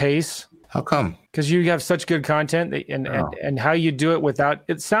 So is Pace. How come? Because you have such good content and how you do it without,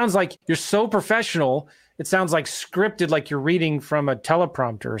 it sounds like you're so professional. It sounds like scripted, like you're reading from a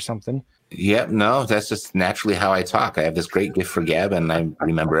teleprompter or something. Yep. No, that's just naturally how I talk. I have this great gift for gab, and I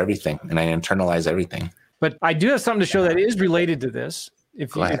remember everything and I internalize everything. But I do have something to show that is related to this.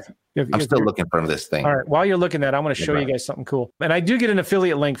 I'm still looking for this thing. All right. While you're looking at that, I'm going to show you guys something cool. And I do get an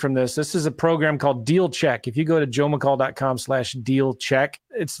affiliate link from this. This is a program called Deal Check. If you go to joemccall.com/deal check,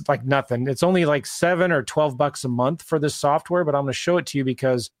 it's like nothing. It's only like $7 or $12 a month for this software, but I'm going to show it to you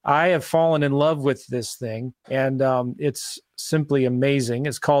because I have fallen in love with this thing. And it's simply amazing.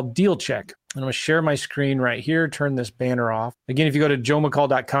 It's called Deal Check. I'm going to share my screen right here, turn this banner off. Again, if you go to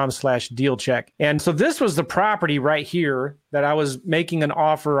joemccall.com/deal check. And so this was the property right here that I was making an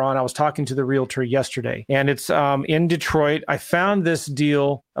offer on. I was talking to the realtor yesterday, and it's in Detroit. I found this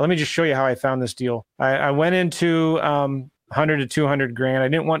deal. Let me just show you how I found this deal. I went into 100 to 200 grand. I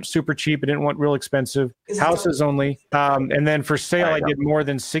didn't want super cheap. I didn't want real expensive. Houses only. And then for sale, I did more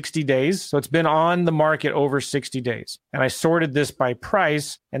than 60 days. So it's been on the market over 60 days. And I sorted this by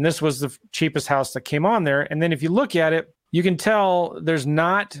price. And this was the cheapest house that came on there. And then if you look at it, you can tell there's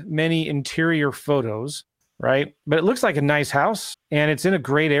not many interior photos, right? But it looks like a nice house. And it's in a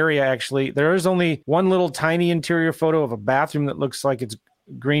great area, actually. There is only one little tiny interior photo of a bathroom that looks like it's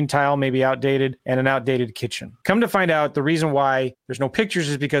green tile, maybe outdated, and an outdated kitchen. Come to find out, the reason why there's no pictures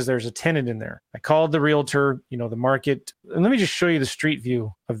is because there's a tenant in there. I called the realtor, the market. And let me just show you the street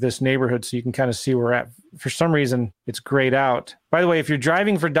view of this neighborhood so you can kind of see where we're at. For some reason, it's grayed out. By the way, if you're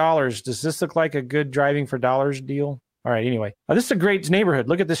driving for dollars, does this look like a good driving for dollars deal? All right, anyway, this is a great neighborhood.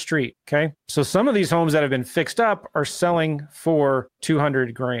 Look at the street, okay? So some of these homes that have been fixed up are selling for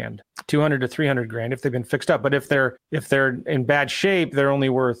 200 grand, 200 to 300 grand if they've been fixed up. But if they're in bad shape, they're only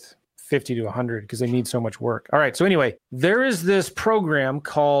worth 50 to 100 because they need so much work. All right, so anyway, there is this program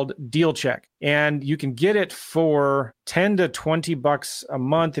called Deal Check. and you can get it for 10 to 20 bucks a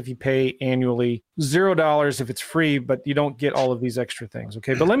month if you pay annually, $0 if it's free, but you don't get all of these extra things.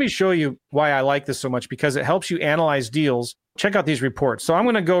 Okay. But let me show you why I like this so much, because it helps you analyze deals. Check out these reports. So I'm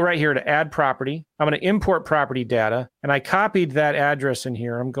going to go right here to add property. I'm going to import property data, and I copied that address in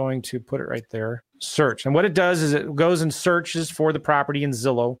here. I'm going to put it right there. Search. And what it does is it goes and searches for the property in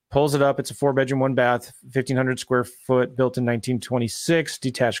Zillow, pulls it up. It's a 4-bedroom, 1-bath, 1,500 square foot, built in 1926,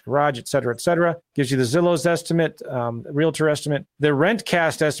 detached garage, et cetera, et cetera. Gives you the Zillow's estimate, realtor estimate. The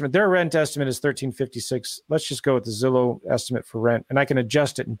RentCast estimate, their rent estimate is $1,356. Let's just go with the Zillow estimate for rent, and I can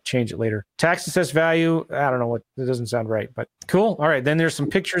adjust it and change it later. Tax assessed value, I don't know what, that doesn't sound right, but cool. All right, then there's some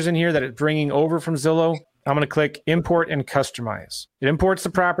pictures in here that it's bringing over from Zillow. I'm going to click import and customize. It imports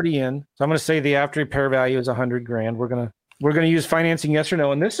the property in. So I'm going to say the after repair value is $100,000. We're going to use financing, yes or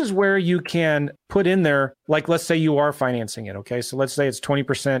no. And this is where you can put in there, like, let's say you are financing it. Okay. So let's say it's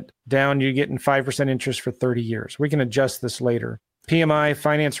 20% down. You're getting 5% interest for 30 years. We can adjust this later. PMI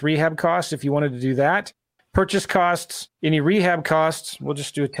finance rehab costs, if you wanted to do that. Purchase costs, any rehab costs, we'll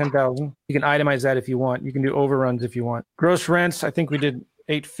just do a 10,000. You can itemize that if you want. You can do overruns if you want. Gross rents, I think we did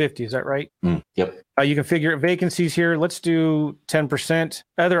 $850. Is that right? Yep. You can figure vacancies here. Let's do 10%.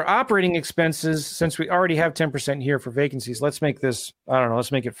 Other operating expenses, since we already have 10% here for vacancies, let's make this, I don't know,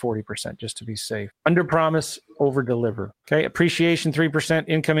 let's make it 40% just to be safe. Under promise, over deliver. Okay. Appreciation 3%,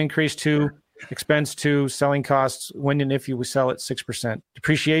 income increase 2%, expense 2%, selling costs, when and if you sell it 6%.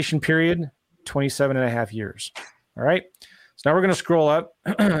 Depreciation period, 27.5 years. All right. So now we're going to scroll up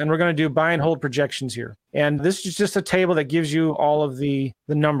and we're going to do buy and hold projections here. And this is just a table that gives you all of the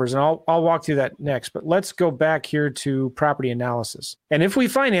numbers. And I'll walk through that next. But let's go back here to property analysis. And if we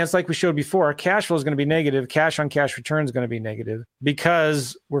finance, like we showed before, cash flow is going to be negative. Cash on cash return is going to be negative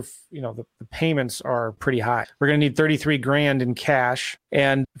because the payments are pretty high. We're going to need $33,000 in cash.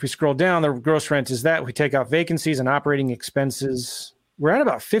 And if we scroll down, the gross rent is that. We take out vacancies and operating expenses. We're at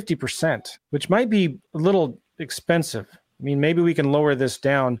about 50%, which might be a little expensive. I mean, maybe we can lower this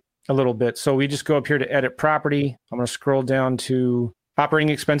down a little bit. So we just go up here to edit property. I'm going to scroll down to operating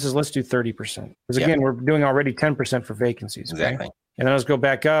expenses. Let's do 30%. Because again, we're doing already 10% for vacancies. Okay? Exactly. And then let's go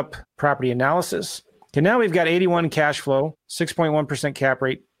back up, property analysis. Okay, now we've got 81 cash flow, 6.1% cap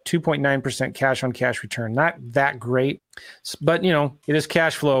rate, 2.9% cash on cash return. Not that great, but it is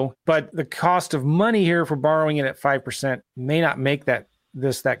cash flow. But the cost of money here, if we're borrowing it at 5%, may not make that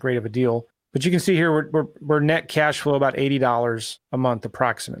great of a deal. But you can see here, we're net cash flow about $80 a month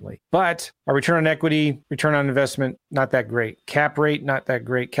approximately. But our return on equity, return on investment, not that great. Cap rate, not that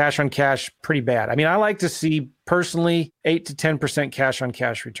great. Cash on cash, pretty bad. I mean, I like to see personally 8 to 10% cash on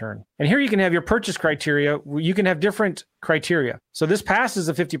cash return. And here you can have your purchase criteria. You can have different criteria. So this passes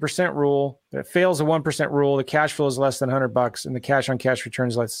a 50% rule, but it fails a 1% rule. The cash flow is less than $100 and the cash on cash return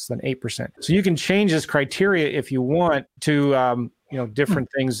is less than 8%. So you can change this criteria if you want to, different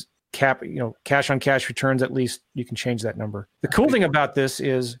things. Cash on cash returns, at least you can change that number. The cool thing about this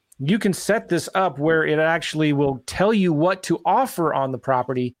is you can set this up where it actually will tell you what to offer on the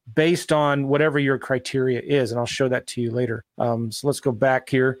property based on whatever your criteria is. And I'll show that to you later. So let's go back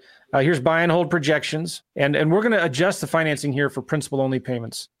here. Here's buy and hold projections. And we're going to adjust the financing here for principal only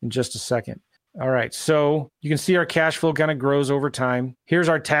payments in just a second. All right, so you can see our cash flow kind of grows over time. Here's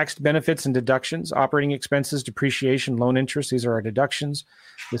our tax benefits and deductions, operating expenses, depreciation, loan interest. These are our deductions.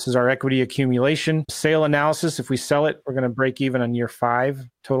 This is our equity accumulation. Sale analysis, if we sell it, we're going to break even on year 5,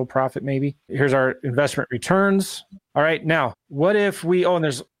 total profit maybe. Here's our investment returns. All right, now, what if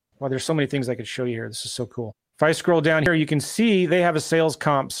there's so many things I could show you here. This is so cool. If I scroll down here, you can see they have a sales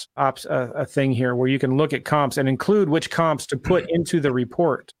comps a thing here where you can look at comps and include which comps to put into the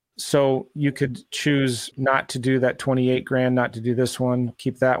report. So you could choose not to do that $28,000, not to do this one,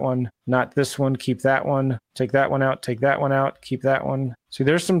 keep that one, not this one, keep that one, take that one out, keep that one. See,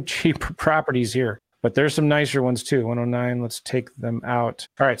 there's some cheaper properties here, but there's some nicer ones too. 109, let's take them out.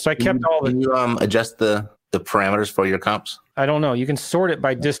 All right, so I kept all the... Can you adjust the parameters for your comps? I don't know. You can sort it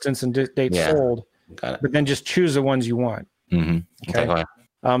by distance and date sold, Got it. But then just choose the ones you want. Mm-hmm. Okay.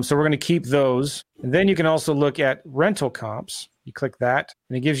 So we're going to keep those. And then you can also look at rental comps. You click that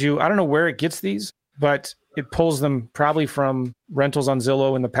and it gives you, I don't know where it gets these, but it pulls them probably from rentals on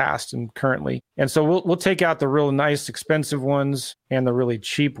Zillow in the past and currently. And so we'll take out the real nice, expensive ones and the really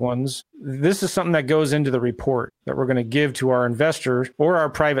cheap ones. This is something that goes into the report that we're going to give to our investors or our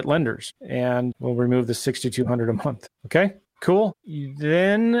private lenders. And we'll remove the $6,200 a month. Okay. Cool.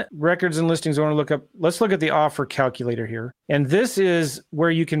 Then records and listings, I want to look up. Let's look at the offer calculator here. And this is where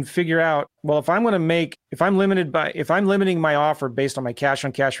you can figure out, well, if I'm limiting my offer based on my cash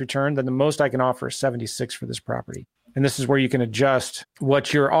on cash return, then the most I can offer is 76 for this property. And this is where you can adjust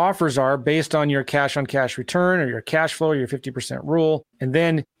what your offers are based on your cash on cash return or your cash flow or your 50% rule. And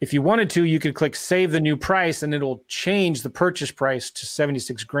then if you wanted to, you could click save the new price and it'll change the purchase price to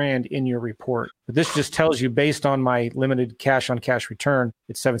 76 grand in your report. But this just tells you based on my limited cash on cash return,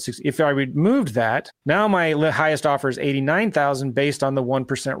 it's 76. If I removed that, now my highest offer is 89,000 based on the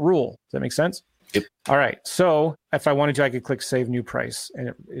 1% rule. Does that make sense? Yep. All right. So if I wanted to, I could click save new price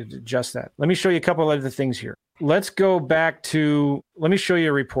and it adjusts that. Let me show you a couple of other things here. Let's go back to, let me show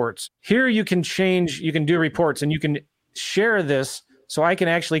you reports. Here you can change, you can do reports and you can share this. So I can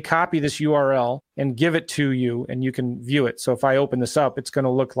actually copy this URL and give it to you and you can view it. So if I open this up, it's going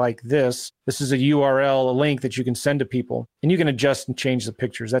to look like this. This is a URL, a link that you can send to people and you can adjust and change the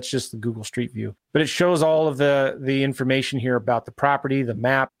pictures. That's just the Google Street View. But it shows all of the information here about the property, the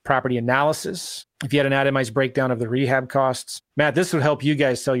map, property analysis. If you had an itemized breakdown of the rehab costs. Matt, this would help you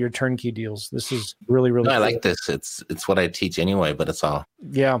guys sell your turnkey deals. This is really, really cool. I cool. like this. It's what I teach anyway, but it's all.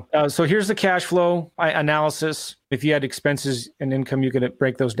 Yeah. So here's the cash flow analysis. If you had expenses and income, you could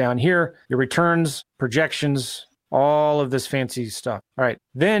break those down here. Your returns, projections, all of this fancy stuff. All right.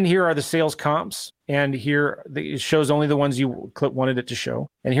 Then here are the sales comps. And here it shows only the ones you wanted it to show.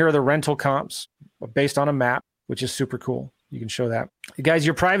 And here are the rental comps based on a map, which is super cool. You can show that. Guys,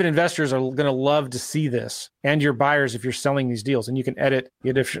 your private investors are going to love to see this, and your buyers if you're selling these deals. And you can edit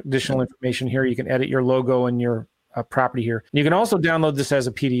the additional information here. You can edit your logo and your property here. And you can also download this as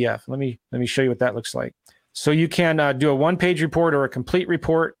a PDF. Let me show you what that looks like. So you can do a one-page report or a complete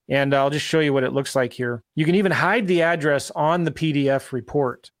report, and I'll just show you what it looks like here. You can even hide the address on the PDF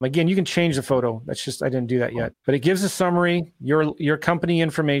report. Again, you can change the photo. That's just, I didn't do that yet. But it gives a summary, your company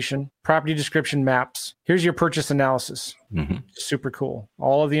information, property description, maps. Here's your purchase analysis. Mm-hmm. Super cool.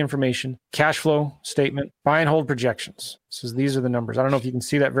 All of the information, cash flow statement, buy and hold projections. So these are the numbers. I don't know if you can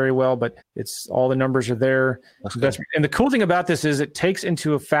see that very well, but it's all the numbers are there. And the cool thing about this is it takes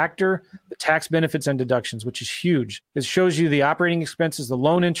into a factor the tax benefits and deductions, which is huge. It shows you the operating expenses, the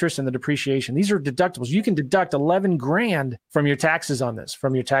loan interest, and the depreciation. These are deductibles. You can deduct 11 grand from your taxes on this,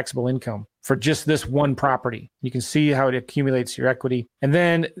 from your taxable income for just this one property. You can see how it accumulates your equity. And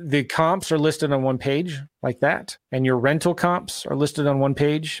then the comps are listed on one page like that. And your rental comps are listed on one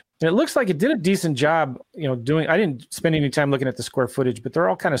page. And it looks like it did a decent job, doing, I didn't spend any time looking at the square footage, but they're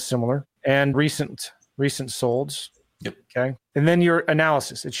all kind of similar. And recent solds. Yep. Okay. And then your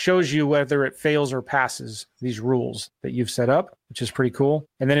analysis, it shows you whether it fails or passes these rules that you've set up, which is pretty cool.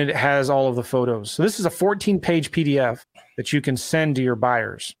 And then it has all of the photos. So this is a 14-page PDF that you can send to your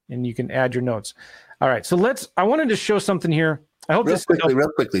buyers and you can add your notes. All right. So I wanted to show something here. I hope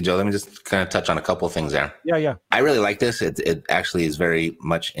real quickly, Joe, let me just kind of touch on a couple of things there. Yeah. I really like this. It actually is very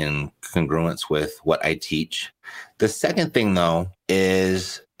much in congruence with what I teach. The second thing, though,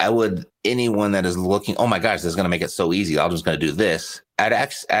 is anyone that is looking, oh my gosh, this is going to make it so easy, I'm just going to do this. I'd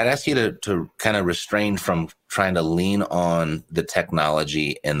ask you to kind of restrain from trying to lean on the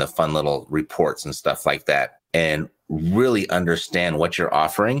technology and the fun little reports and stuff like that, and really understand what you're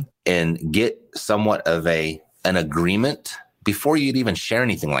offering and get somewhat of an agreement before you'd even share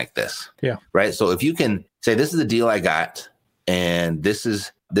anything like this. Yeah. Right. So if you can say, this is the deal I got, and this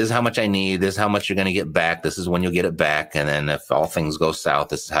is how much I need, this is how much you're going to get back, this is when you'll get it back, and then if all things go south,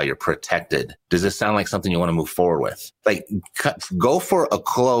 this is how you're protected. Does this sound like something you want to move forward with? Like, go for a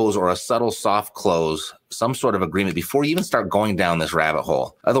close or a subtle soft close, some sort of agreement before you even start going down this rabbit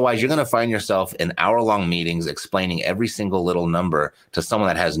hole. Otherwise, you're going to find yourself in hour-long meetings explaining every single little number to someone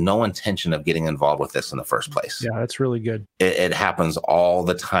that has no intention of getting involved with this in the first place. Yeah, that's really good. It happens all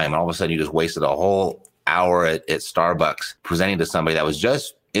the time. And all of a sudden, you just wasted a whole hour at Starbucks presenting to somebody that was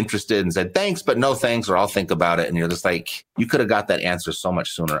just interested and said, thanks, but no thanks, or I'll think about it. And you're just like, you could have got that answer so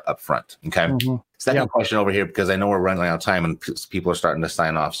much sooner up front. Okay. Mm-hmm. Second question over here, because I know we're running out of time and people are starting to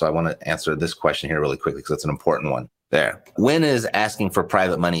sign off. So I want to answer this question here really quickly because it's an important one. There. When is asking for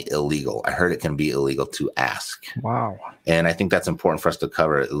private money illegal? I heard it can be illegal to ask. Wow. And I think that's important for us to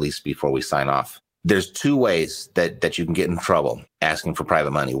cover at least before we sign off. There's two ways that you can get in trouble asking for private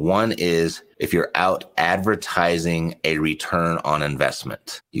money. One is if you're out advertising a return on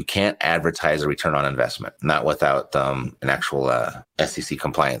investment. You can't advertise a return on investment, not without an actual SEC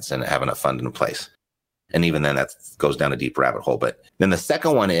compliance and having a fund in place. And even then, that goes down a deep rabbit hole. But then the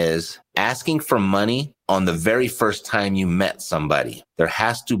second one is asking for money on the very first time you met somebody. There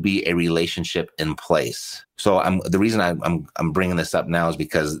has to be a relationship in place. So the reason I'm bringing this up now is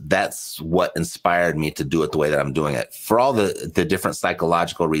because that's what inspired me to do it the way that I'm doing it. For all the different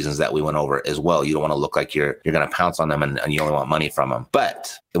psychological reasons that we went over as well. You don't want to look like you're going to pounce on them and you only want money from them.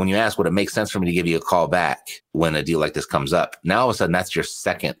 But when you ask, would it make sense for me to give you a call back when a deal like this comes up? Now all of a sudden, that's your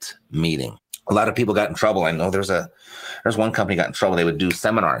second meeting. a lot of people got in trouble. I know there's one company got in trouble. They would do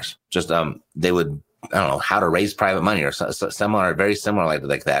seminars. They would, I don't know, how to raise private money or so seminar very similar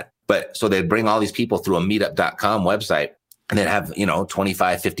like that. But so they'd bring all these people through a meetup.com website, and they'd have,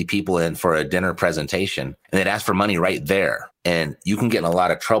 25, 50 people in for a dinner presentation, and they'd ask for money right there. And you can get in a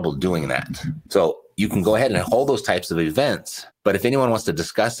lot of trouble doing that. So you can go ahead and hold those types of events. But if anyone wants to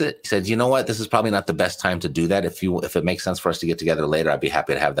discuss it, he said, you know what, this is probably not the best time to do that. If it makes sense for us to get together later, I'd be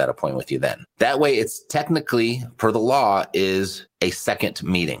happy to have that appointment with you then. That way, it's technically, per the law, is a second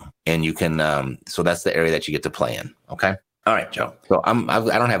meeting. And you can, so that's the area that you get to play in. Okay. All right, Joe. So I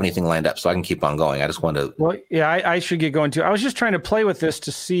don't have anything lined up, so I can keep on going. I just wanted to. Well, yeah, I should get going too. I was just trying to play with this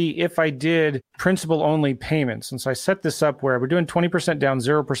to see if I did principal only payments. And so I set this up where we're doing 20% down,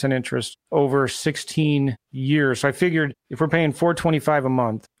 0% interest over 16 years. So I figured if we're paying $425 a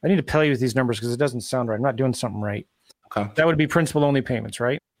month, I need to play with these numbers because it doesn't sound right. I'm not doing something right. Okay. That would be principal only payments,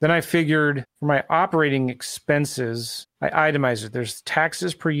 right? Then I figured for my operating expenses, I itemized it. There's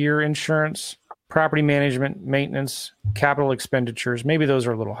taxes per year, insurance, property management, maintenance, capital expenditures. Maybe those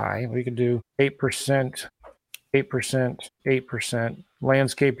are a little high. We could do 8%, 8%, 8%,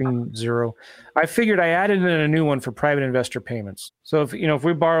 landscaping 0. I figured I added in a new one for private investor payments. So if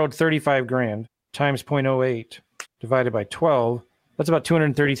we borrowed 35 grand times 0.08 divided by 12, that's about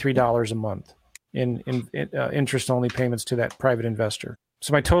 $233 a month in interest only payments to that private investor.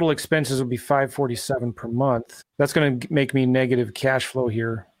 So my total expenses would be $547 per month. That's going to make me negative cash flow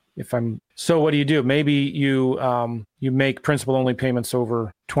here. So what do? Maybe you make principal only payments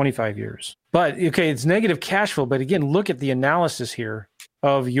over 25 years. But okay, it's negative cash flow. But again, look at the analysis here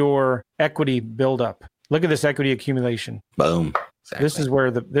of your equity buildup. Look at this equity accumulation. Boom. Exactly.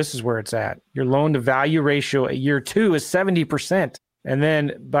 This is where it's at. Your loan to value ratio at year 2 is 70%. And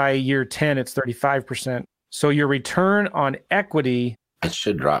then by year 10, it's 35%. So your return on equity. It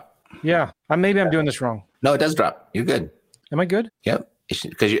should drop. Yeah. Maybe I'm doing this wrong. No, it does drop. You're good. Am I good? Yep.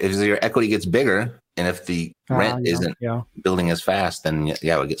 Because if your equity gets bigger, and if the rent isn't building as fast, then it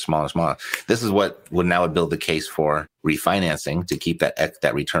would get smaller and smaller. This is what would build the case for refinancing to keep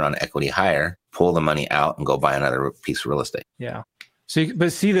that return on equity higher, pull the money out and go buy another piece of real estate. Yeah.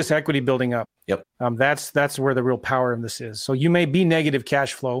 But see this equity building up. Yep. That's where the real power of this is. So you may be negative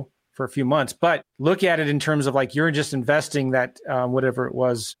cash flow for a few months, but look at it in terms of like you're just investing that whatever it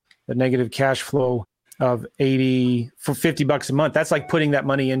was, the negative cash flow of $80 for $50 a month. That's like putting that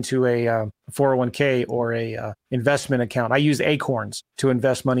money into a 401k or a investment account. I use Acorns to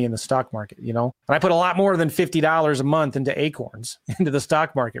invest money in the stock market, and I put a lot more than $50 a month into Acorns, into the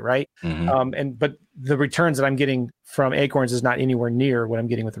stock market, right? Mm-hmm. But the returns that I'm getting from Acorns is not anywhere near what I'm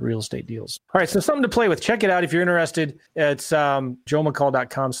getting with the real estate deals. All right, so something to play with. Check it out if you're interested. It's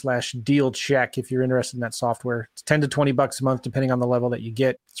joemccall.com/deal check if you're interested in that software. It's $10 to $20 a month, depending on the level that you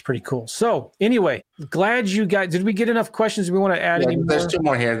get. It's pretty cool. So anyway, glad you guys, did we get enough questions? Do we want to add any more? There's 2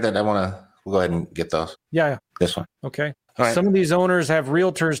 more here that we'll go ahead and get those. Yeah. This one. Okay. All right. Some of these owners have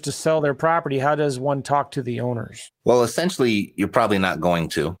realtors to sell their property. How does one talk to the owners? Well, essentially, you're probably not going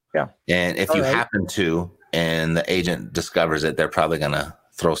to. Yeah. And if you happen to, and the agent discovers it, they're probably going to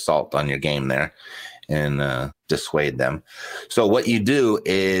throw salt on your game there and dissuade them. So what you do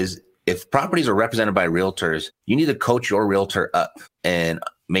is, if properties are represented by realtors, you need to coach your realtor up and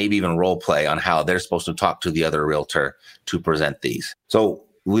maybe even role play on how they're supposed to talk to the other realtor to present these. So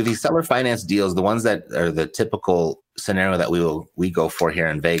with these seller finance deals, the ones that are the typical scenario that we go for here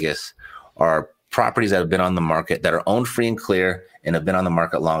in Vegas are properties that have been on the market that are owned free and clear and have been on the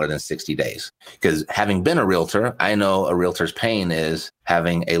market longer than 60 days. Because having been a realtor, I know a realtor's pain is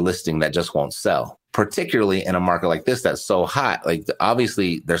having a listing that just won't sell. Particularly in a market like this that's so hot, like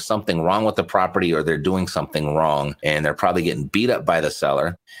obviously there's something wrong with the property or they're doing something wrong and they're probably getting beat up by the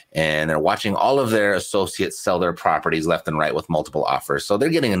seller and they're watching all of their associates sell their properties left and right with multiple offers. So they're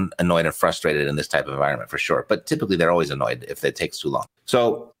getting annoyed and frustrated in this type of environment for sure. But typically they're always annoyed if it takes too long.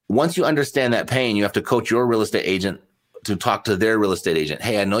 So once you understand that pain, you have to coach your real estate agent to talk to their real estate agent.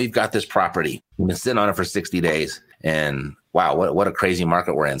 Hey, I know you've got this property. You've been sitting on it for 60 days and wow, what a crazy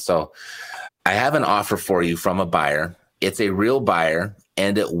market we're in. So I have an offer for you from a buyer. It's a real buyer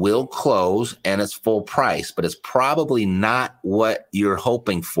and it will close and it's full price, but it's probably not what you're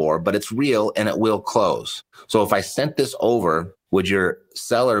hoping for, but it's real and it will close. So if I sent this over, would your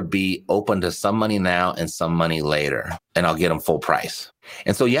seller be open to some money now and some money later? And I'll get them full price.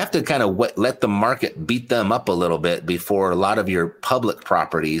 And so you have to kind of let the market beat them up a little bit before a lot of your public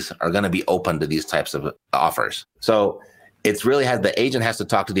properties are going to be open to these types of offers. So it's really the agent has to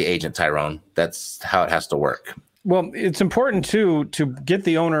talk to the agent, Tyrone. That's how it has to work. Well, it's important too to get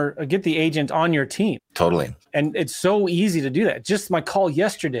the agent on your team. Totally. And it's so easy to do that. Just my call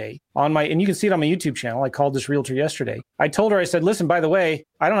yesterday and you can see it on my YouTube channel. I called this realtor yesterday. I told her, I said, listen, by the way,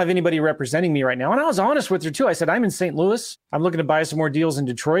 I don't have anybody representing me right now. And I was honest with her too. I said, I'm in St. Louis. I'm looking to buy some more deals in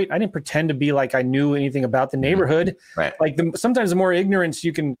Detroit. I didn't pretend to be like I knew anything about the neighborhood. Right. Like sometimes the more ignorance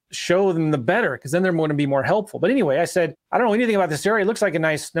you can show them, the better, because then they're going to be more helpful. But anyway, I said, I don't know anything about this area. It looks like a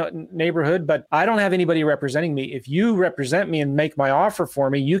nice neighborhood, but I don't have anybody representing me. If you represent me and make my offer for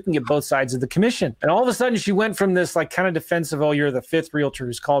me, you can get both sides of the commission. And all of a sudden she went from this like kind of defensive, oh, you're the fifth realtor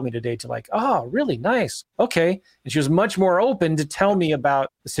who's called me today, to like, oh, really nice. Okay. And she was much more open to tell me about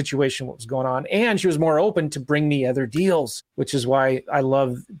the situation, what was going on. And she was more open to bring me other deals, which is why I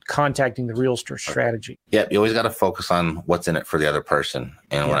love contacting the realtor strategy. Yeah. You always got to focus on what's in it for the other person.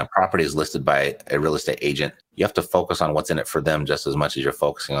 And when a property is listed by a real estate agent, you have to focus on what's in it for them just as much as you're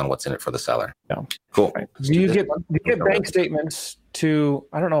focusing on what's in it for the seller. Yeah. Cool. Right. Do you get bank statements to,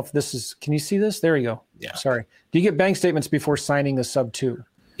 I don't know if this is, can you see this? There you go. Yeah. Sorry. Do you get bank statements before signing the sub 2?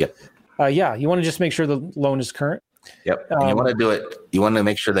 Yep. Yeah. You want to just make sure the loan is current. Yep. And you want to do it. You want to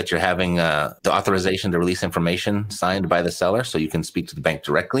make sure that you're having the authorization to release information signed by the seller so you can speak to the bank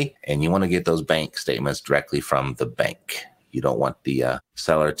directly. And you want to get those bank statements directly from the bank. You don't want the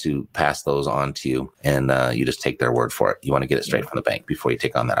seller to pass those on to you and you just take their word for it. You want to get it straight from the bank before you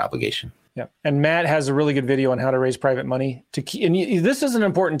take on that obligation. Yeah. And Matt has a really good video on how to raise private money. This is an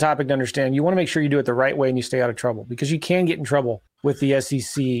important topic to understand. You want to make sure you do it the right way and you stay out of trouble, because you can get in trouble with the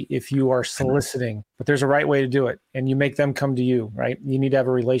SEC if you are soliciting, but there's a right way to do it, and you make them come to you, right? You need to have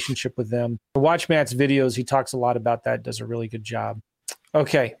a relationship with them. Watch Matt's videos. He talks a lot about that, does a really good job.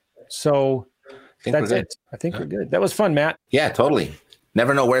 Okay. So that's it. I think we're good. That was fun, Matt. Yeah, totally.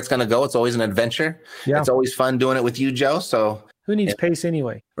 Never know where it's going to go. It's always an adventure. Yeah. It's always fun doing it with you, Joe. So who needs pace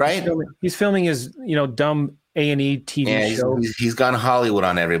anyway? Right. He's filming his, dumb A&E TV show. He's gone Hollywood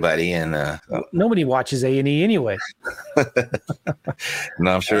on everybody, and nobody watches A&E anyway.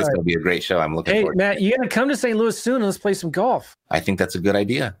 No, I'm sure it's going to be a great show. I'm looking forward. Hey, Matt, you got to come to St. Louis soon and let's play some golf. I think that's a good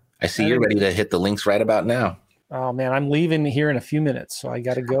idea. I see you're ready to hit the links right about now. Oh man, I'm leaving here in a few minutes, so I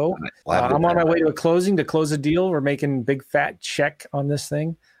got to go. I'm on my way to a closing to close a deal. We're making big fat check on this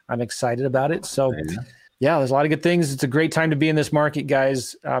thing. I'm excited about it. So yeah, there's a lot of good things. It's a great time to be in this market,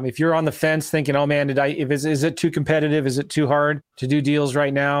 guys. If you're on the fence thinking, oh man, is it too competitive? Is it too hard to do deals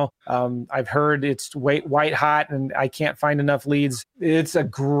right now? I've heard it's white hot and I can't find enough leads. It's a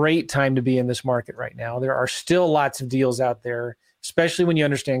great time to be in this market right now. There are still lots of deals out there, especially when you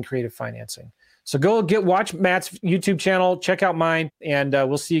understand creative financing. So go watch Matt's YouTube channel, check out mine, and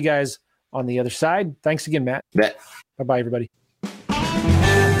we'll see you guys on the other side. Thanks again, Matt. Bet. Bye-bye, everybody.